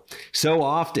go. So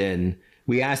often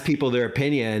we ask people their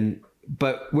opinion,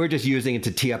 but we're just using it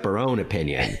to tee up our own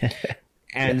opinion.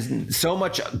 And so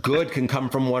much good can come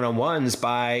from one-on-ones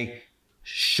by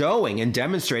showing and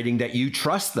demonstrating that you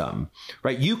trust them,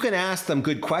 right? You can ask them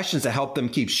good questions to help them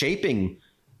keep shaping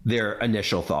their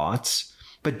initial thoughts,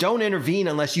 but don't intervene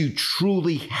unless you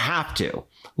truly have to.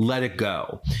 Let it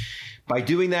go. By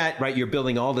doing that, right, you're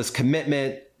building all this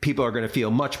commitment. People are going to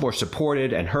feel much more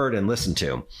supported and heard and listened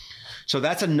to. So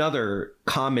that's another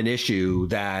common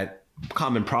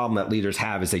common problem that leaders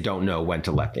have is they don't know when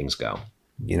to let things go.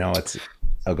 You know,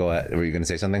 I'll go ahead. Were you going to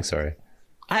say something? Sorry.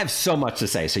 I have so much to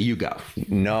say, so you go.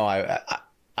 No,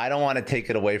 I don't want to take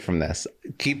it away from this.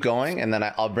 Keep going, and then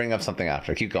I'll bring up something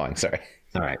after. Keep going. Sorry.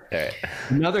 All right.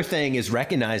 Another thing is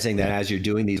recognizing that as you're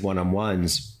doing these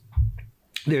one-on-ones,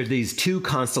 there's these two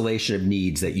constellation of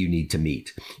needs that you need to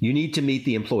meet. You need to meet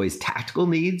the employee's tactical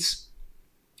needs,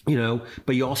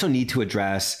 but you also need to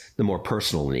address the more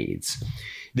personal needs.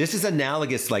 This is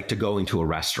analogous like to going to a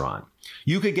restaurant.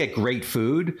 You could get great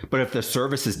food, but if the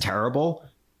service is terrible,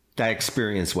 that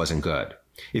experience wasn't good.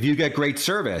 If you get great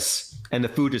service and the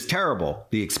food is terrible,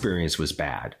 the experience was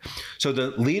bad. So the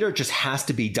leader just has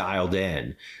to be dialed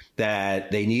in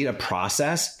that they need a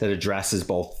process that addresses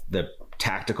both the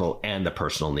tactical and the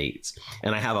personal needs.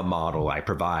 And I have a model I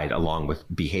provide along with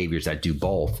behaviors that do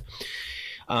both.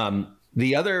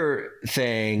 The other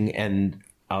thing, and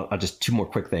I'll just two more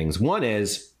quick things. One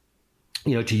is,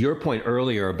 to your point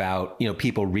earlier about,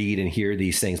 people read and hear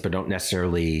these things, but don't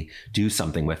necessarily do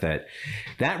something with it.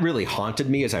 That really haunted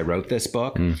me as I wrote this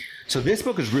book. So this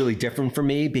book is really different for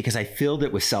me because I filled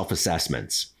it with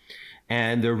self-assessments,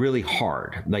 and they're really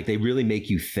hard. Like they really make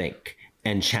you think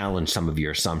and challenge some of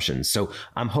your assumptions. So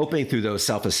I'm hoping through those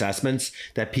self-assessments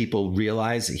that people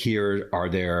realize here are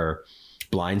their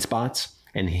blind spots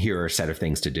and here are a set of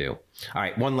things to do. All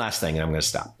right, one last thing and I'm going to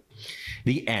stop.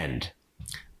 The end.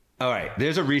 All right,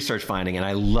 there's a research finding, and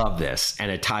I love this, and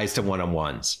it ties to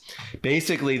one-on-ones.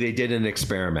 Basically, they did an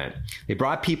experiment. They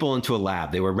brought people into a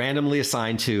lab. They were randomly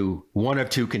assigned to one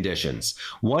of two conditions.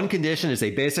 One condition is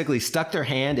they basically stuck their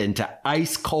hand into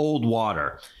ice cold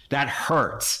water. That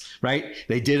hurts, right?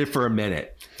 They did it for a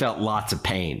minute, felt lots of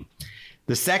pain.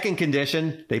 The second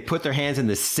condition, they put their hands in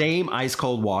the same ice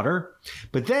cold water,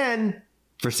 but then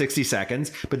for 60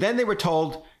 seconds, but then they were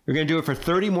told, you're going to do it for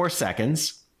 30 more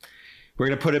seconds. We're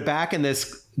going to put it back in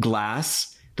this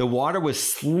glass. The water was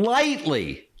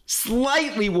slightly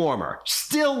warmer,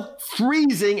 still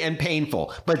freezing and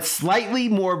painful, but slightly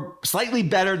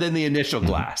better than the initial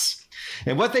glass.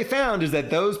 And what they found is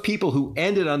that those people who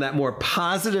ended on that more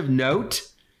positive note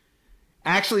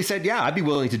actually said, yeah, I'd be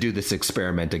willing to do this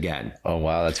experiment again. Oh,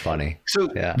 wow. That's funny. So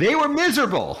they were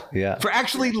miserable for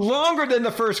actually longer than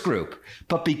the first group.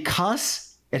 But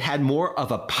because it had more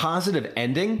of a positive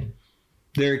ending,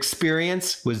 their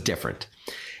experience was different.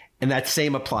 And that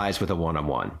same applies with a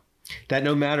one-on-one. That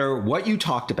no matter what you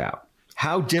talked about,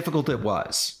 how difficult it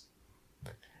was,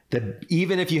 that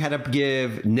even if you had to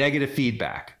give negative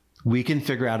feedback, we can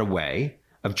figure out a way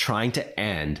of trying to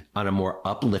end on a more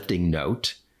uplifting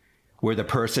note where the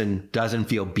person doesn't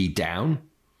feel beat down,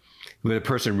 where the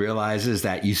person realizes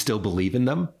that you still believe in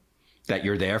them, that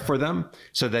you're there for them,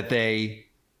 so that they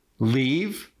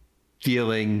leave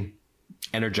feeling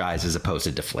energized as opposed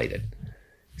to deflated.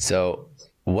 So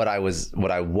what I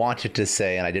wanted to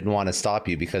say, and I didn't want to stop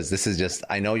you because this is just,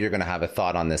 I know you're going to have a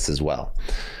thought on this as well.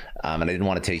 And I didn't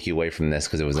want to take you away from this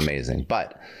because it was amazing,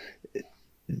 but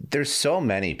there's so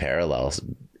many parallels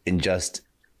in just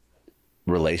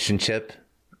relationship,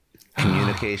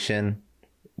 communication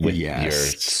with your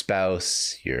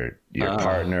spouse, your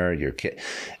partner, your kid.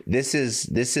 This is,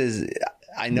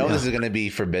 I know this is going to be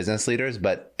for business leaders,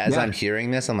 but as I'm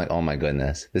hearing this, I'm like, oh my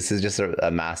goodness, this is just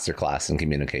a masterclass in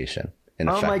communication.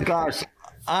 Oh my gosh.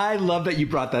 I love that you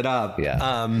brought that up.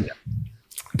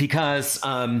 Because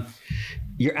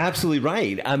you're absolutely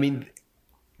right. I mean,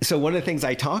 So one of the things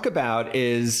I talk about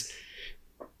is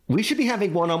we should be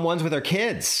having one-on-ones with our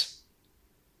kids.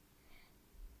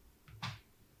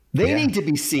 They need to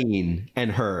be seen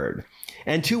and heard.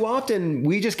 And too often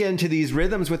we just get into these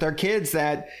rhythms with our kids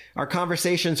that our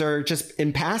conversations are just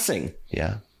in passing.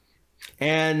 Yeah.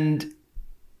 And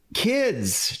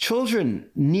children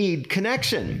need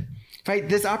connection, right?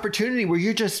 This opportunity where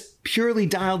you're just purely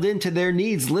dialed into their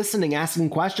needs, listening, asking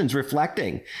questions,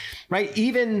 reflecting, right?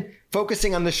 Even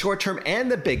focusing on the short term and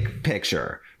the big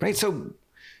picture, right? So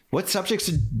what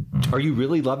subjects are you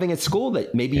really loving at school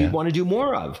that maybe you want to do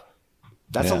more of?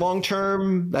 That's a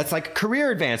long-term, that's like a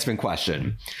career advancement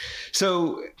question.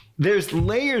 So there's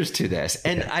layers to this.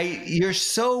 And you're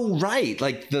so right.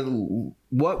 Like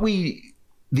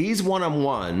these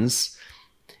one-on-ones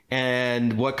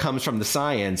and what comes from the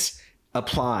science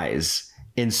applies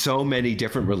in so many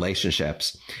different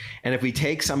relationships. And if we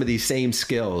take some of these same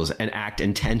skills and act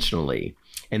intentionally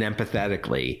and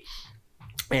empathetically,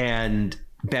 and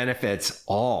benefits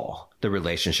all the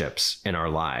relationships in our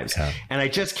lives. Yeah. And I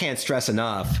just can't stress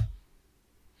enough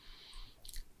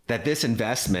that this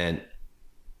investment,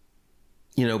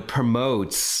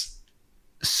 promotes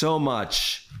so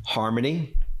much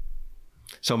harmony,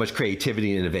 so much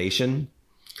creativity and innovation,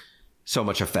 so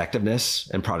much effectiveness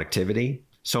and productivity,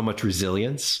 so much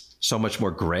resilience, so much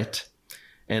more grit.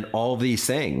 And all these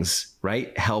things,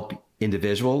 right, help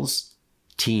individuals,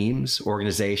 teams,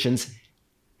 organizations,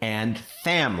 and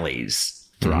families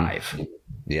thrive. Mm-hmm.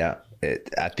 Yeah.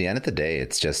 At the end of the day,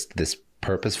 it's just this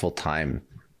purposeful time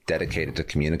dedicated to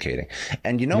communicating.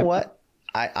 And you know what?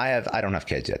 I don't have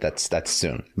kids yet. That's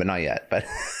soon, but not yet. But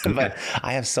but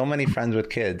I have so many friends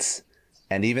with kids.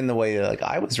 And even the way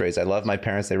I was raised, I love my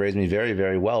parents. They raised me very,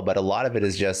 very well. But a lot of it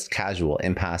is just casual,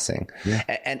 in passing. Yeah.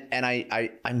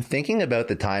 And I'm thinking about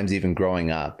the times even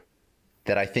growing up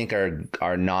that I think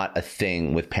are not a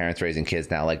thing with parents raising kids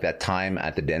now, like that time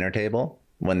at the dinner table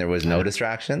when there was no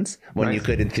distractions, when you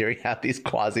could in theory have these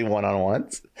quasi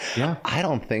one-on-ones. Yeah. I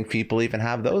don't think people even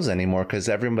have those anymore because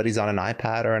everybody's on an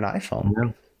iPad or an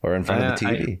iPhone or in front of the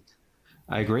TV.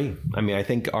 I agree. I mean, I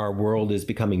think our world is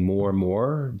becoming more and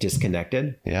more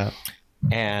disconnected. Yeah.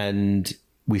 And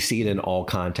we see it in all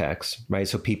contexts, right?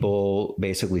 So people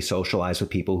basically socialize with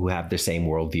people who have the same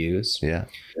worldviews. Yeah.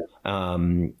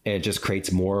 It just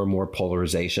creates more and more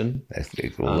polarization.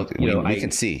 We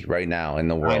can see right now in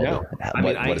the world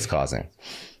what it's causing.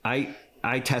 I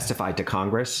testified to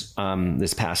Congress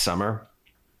this past summer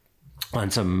on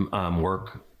some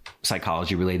work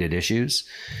psychology related issues.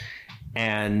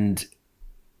 And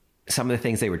some of the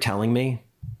things they were telling me,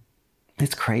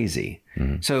 it's crazy.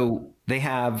 Mm-hmm. So they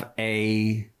have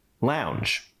a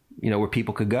lounge, where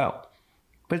people could go,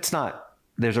 but it's not.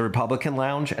 There's a Republican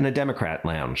lounge and a Democrat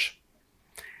lounge.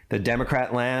 The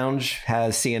Democrat lounge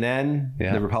has CNN.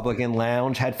 Yeah. The Republican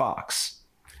lounge had Fox.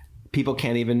 People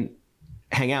can't even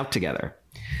hang out together.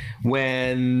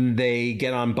 When they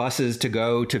get on buses to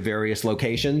go to various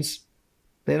locations,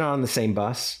 they're not on the same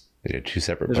bus. They're two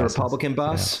separate buses. There's a Republican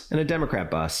bus and a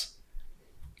Democrat bus.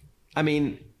 I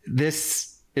mean,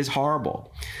 this is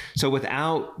horrible. So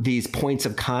without these points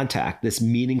of contact, this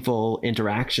meaningful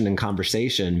interaction and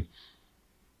conversation,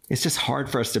 it's just hard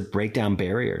for us to break down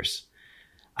barriers.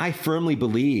 I firmly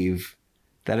believe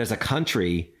that as a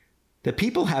country, that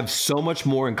people have so much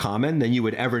more in common than you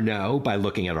would ever know by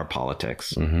looking at our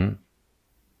politics. Mm-hmm.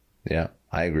 Yeah,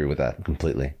 I agree with that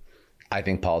completely. I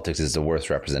think politics is the worst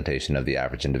representation of the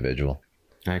average individual.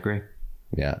 I agree.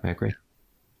 Yeah, I agree.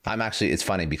 It's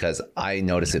funny because I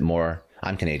notice it more.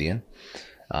 I'm Canadian.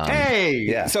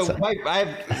 Yeah. So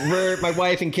my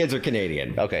wife and kids are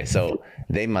Canadian. Okay. So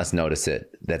they must notice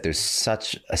it, that there's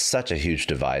such a huge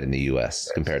divide in the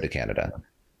US compared to Canada.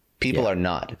 People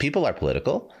are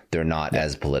political. They're not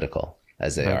as political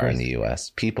as they are in the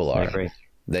US. People are,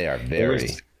 they are very,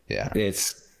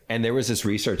 and there was this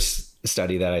research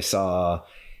study that I saw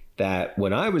that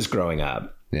when I was growing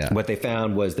up, what they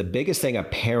found was the biggest thing a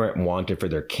parent wanted for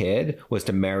their kid was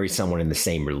to marry someone in the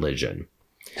same religion.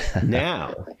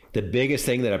 Now, the biggest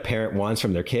thing that a parent wants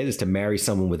from their kid is to marry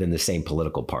someone within the same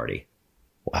political party.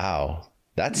 Wow.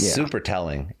 That's super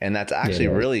telling. And that's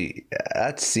actually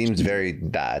that seems very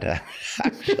bad,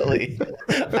 actually.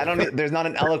 There's not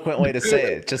an eloquent way to say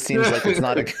it. It just seems like it's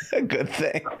not a good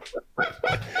thing.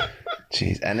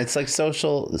 Jeez. And it's like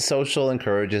social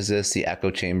encourages this. The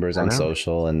echo chambers on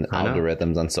social and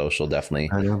algorithms on social definitely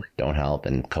don't help.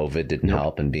 And COVID didn't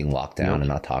help. And being locked down and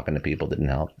not talking to people didn't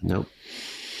help. Nope.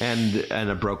 And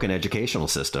a broken educational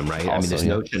system, right? Also, I mean, this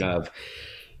notion of,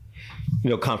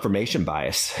 confirmation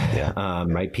bias,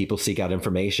 right? People seek out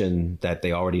information that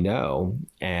they already know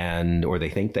or they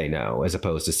think they know, as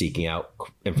opposed to seeking out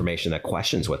information that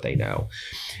questions what they know.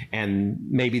 And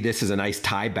maybe this is a nice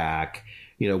tie back,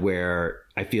 where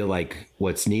I feel like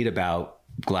what's neat about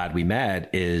Glad We Met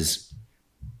is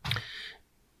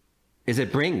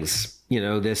it brings,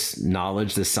 this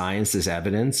knowledge, this science, this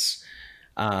evidence.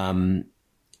 And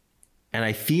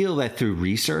I feel that through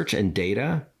research and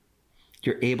data,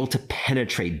 you're able to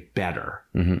penetrate better,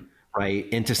 right,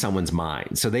 into someone's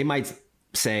mind. So they might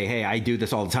say, hey, I do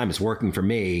this all the time. It's working for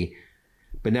me.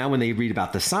 But now when they read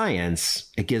about the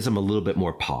science, it gives them a little bit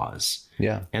more pause.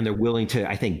 Yeah. And they're willing to,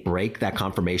 I think, break that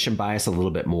confirmation bias a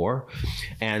little bit more.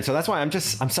 And so that's why I'm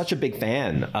such a big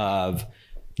fan of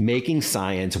making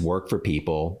science work for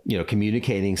people,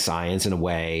 communicating science in a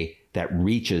way that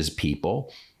reaches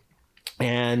people.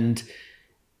 And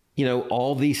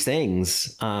all these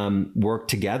things work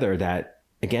together that,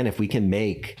 again, if we can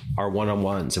make our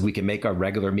one-on-ones, if we can make our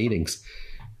regular meetings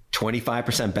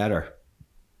 25% better,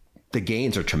 the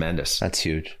gains are tremendous. That's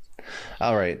huge.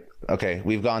 All right. Okay.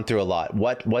 We've gone through a lot.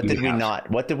 What did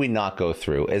we not go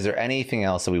through? Is there anything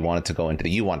else that you wanted to go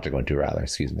into rather,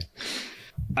 excuse me.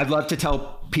 I'd love to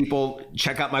tell people,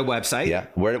 check out my website. Yeah.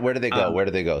 Where do they go? Where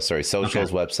do they go? Sorry.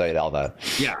 Socials, website, all that.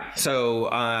 Yeah. So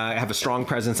I have a strong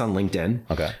presence on LinkedIn.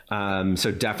 Okay.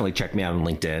 So definitely check me out on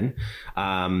LinkedIn.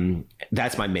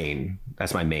 That's my main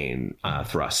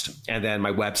thrust. And then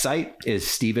my website is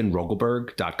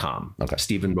StephenRogelberg.com. Okay.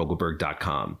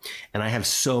 StephenRogelberg.com. And I have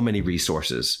so many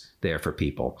resources there for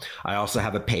people. I also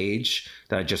have a page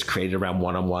that I just created around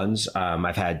one-on-ones.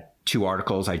 I've had 2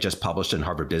 articles I just published in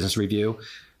Harvard Business Review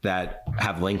that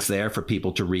have links there for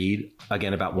people to read,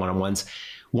 again, about one-on-ones.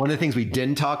 One of the things we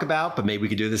didn't talk about, but maybe we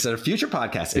could do this at a future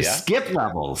podcast, is skip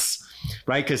levels,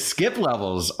 right? Because skip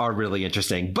levels are really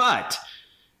interesting. But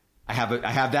I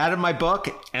have that in my book,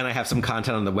 and I have some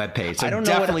content on the webpage. So I don't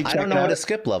know what a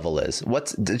skip level is.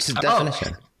 What's the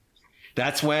definition?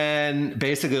 That's when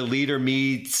basically a leader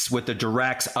meets with the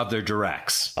directs of their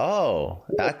directs. Oh,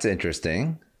 that's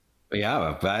interesting.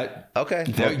 Yeah, but okay,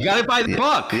 you got to buy the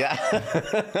book. Yeah.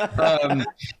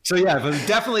 But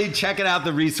definitely check it out.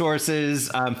 The resources.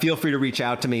 Feel free to reach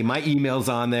out to me. My email's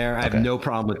on there. I have no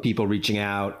problem with people reaching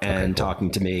out and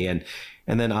talking to me. And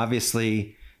then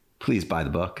obviously, please buy the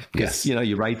book, because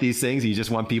you write these things and you just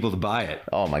want people to buy it.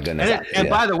 Oh my goodness! And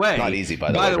by the way, not easy.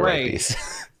 By the way.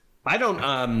 I don't,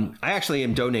 I actually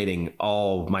am donating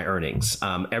all my earnings.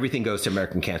 Everything goes to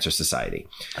American Cancer Society.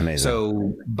 Amazing.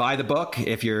 So buy the book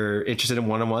if you're interested in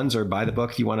one-on-ones, or buy the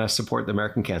book if you want to support the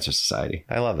American Cancer Society.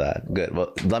 I love that. Good.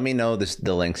 Well, let me know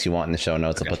the links you want in the show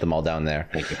notes. I'll put them all down there.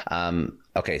 Thank you.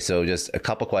 Okay. So just a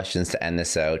couple questions to end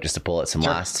this out, just to pull out some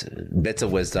last bits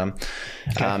of wisdom.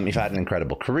 Okay. You've had an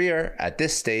incredible career. At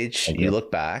this stage, you look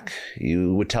back,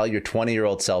 you would tell your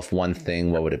 20-year-old self one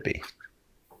thing. What would it be?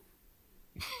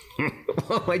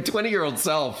 Well, my 20-year-old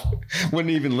self wouldn't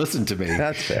even listen to me.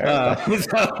 That's fair.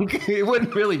 So it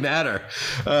wouldn't really matter.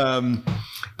 But,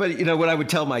 what I would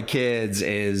tell my kids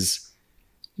is,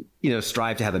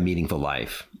 strive to have a meaningful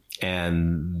life.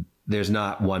 And there's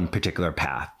not one particular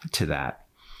path to that,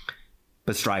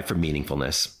 but strive for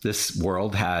meaningfulness. This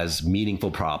world has meaningful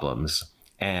problems,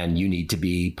 and you need to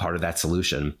be part of that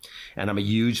solution. And I'm a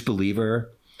huge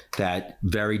believer that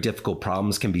very difficult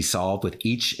problems can be solved with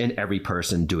each and every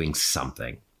person doing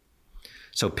something.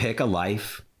 So pick a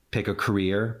life, pick a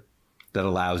career that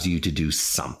allows you to do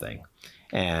something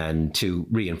and to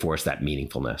reinforce that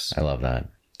meaningfulness. I love that.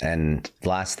 And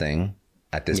last thing,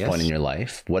 at this point in your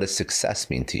life, what does success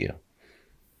mean to you?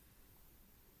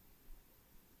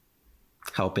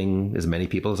 Helping as many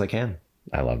people as I can.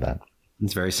 I love that.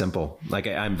 It's very simple. Like,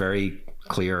 I'm very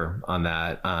clear on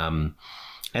that.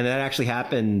 And that actually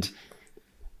happened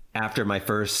after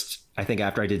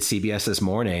after I did CBS This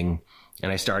Morning, and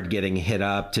I started getting hit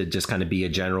up to just kind of be a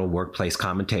general workplace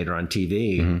commentator on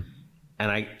TV. Mm-hmm.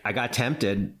 And I got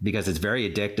tempted, because it's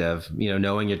very addictive.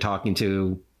 Knowing you're talking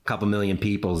to a couple million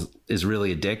people is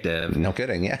really addictive. No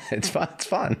kidding. Yeah, it's fun. It's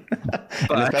fun.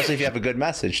 And especially if you have a good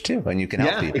message too, and you can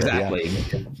help people. Exactly.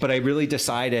 Yeah. But I really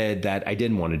decided that I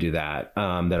didn't want to do that,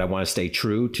 that I want to stay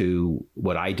true to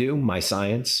what I do, my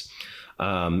science,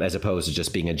 as opposed to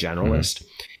just being a generalist.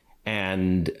 Mm-hmm.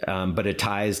 And, but it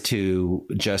ties to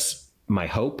just my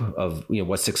hope of,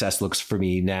 what success looks for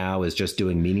me now is just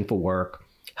doing meaningful work,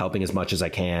 helping as much as I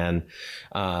can,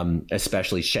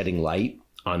 especially shedding light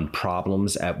on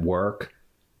problems at work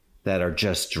that are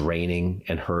just draining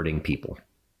and hurting people.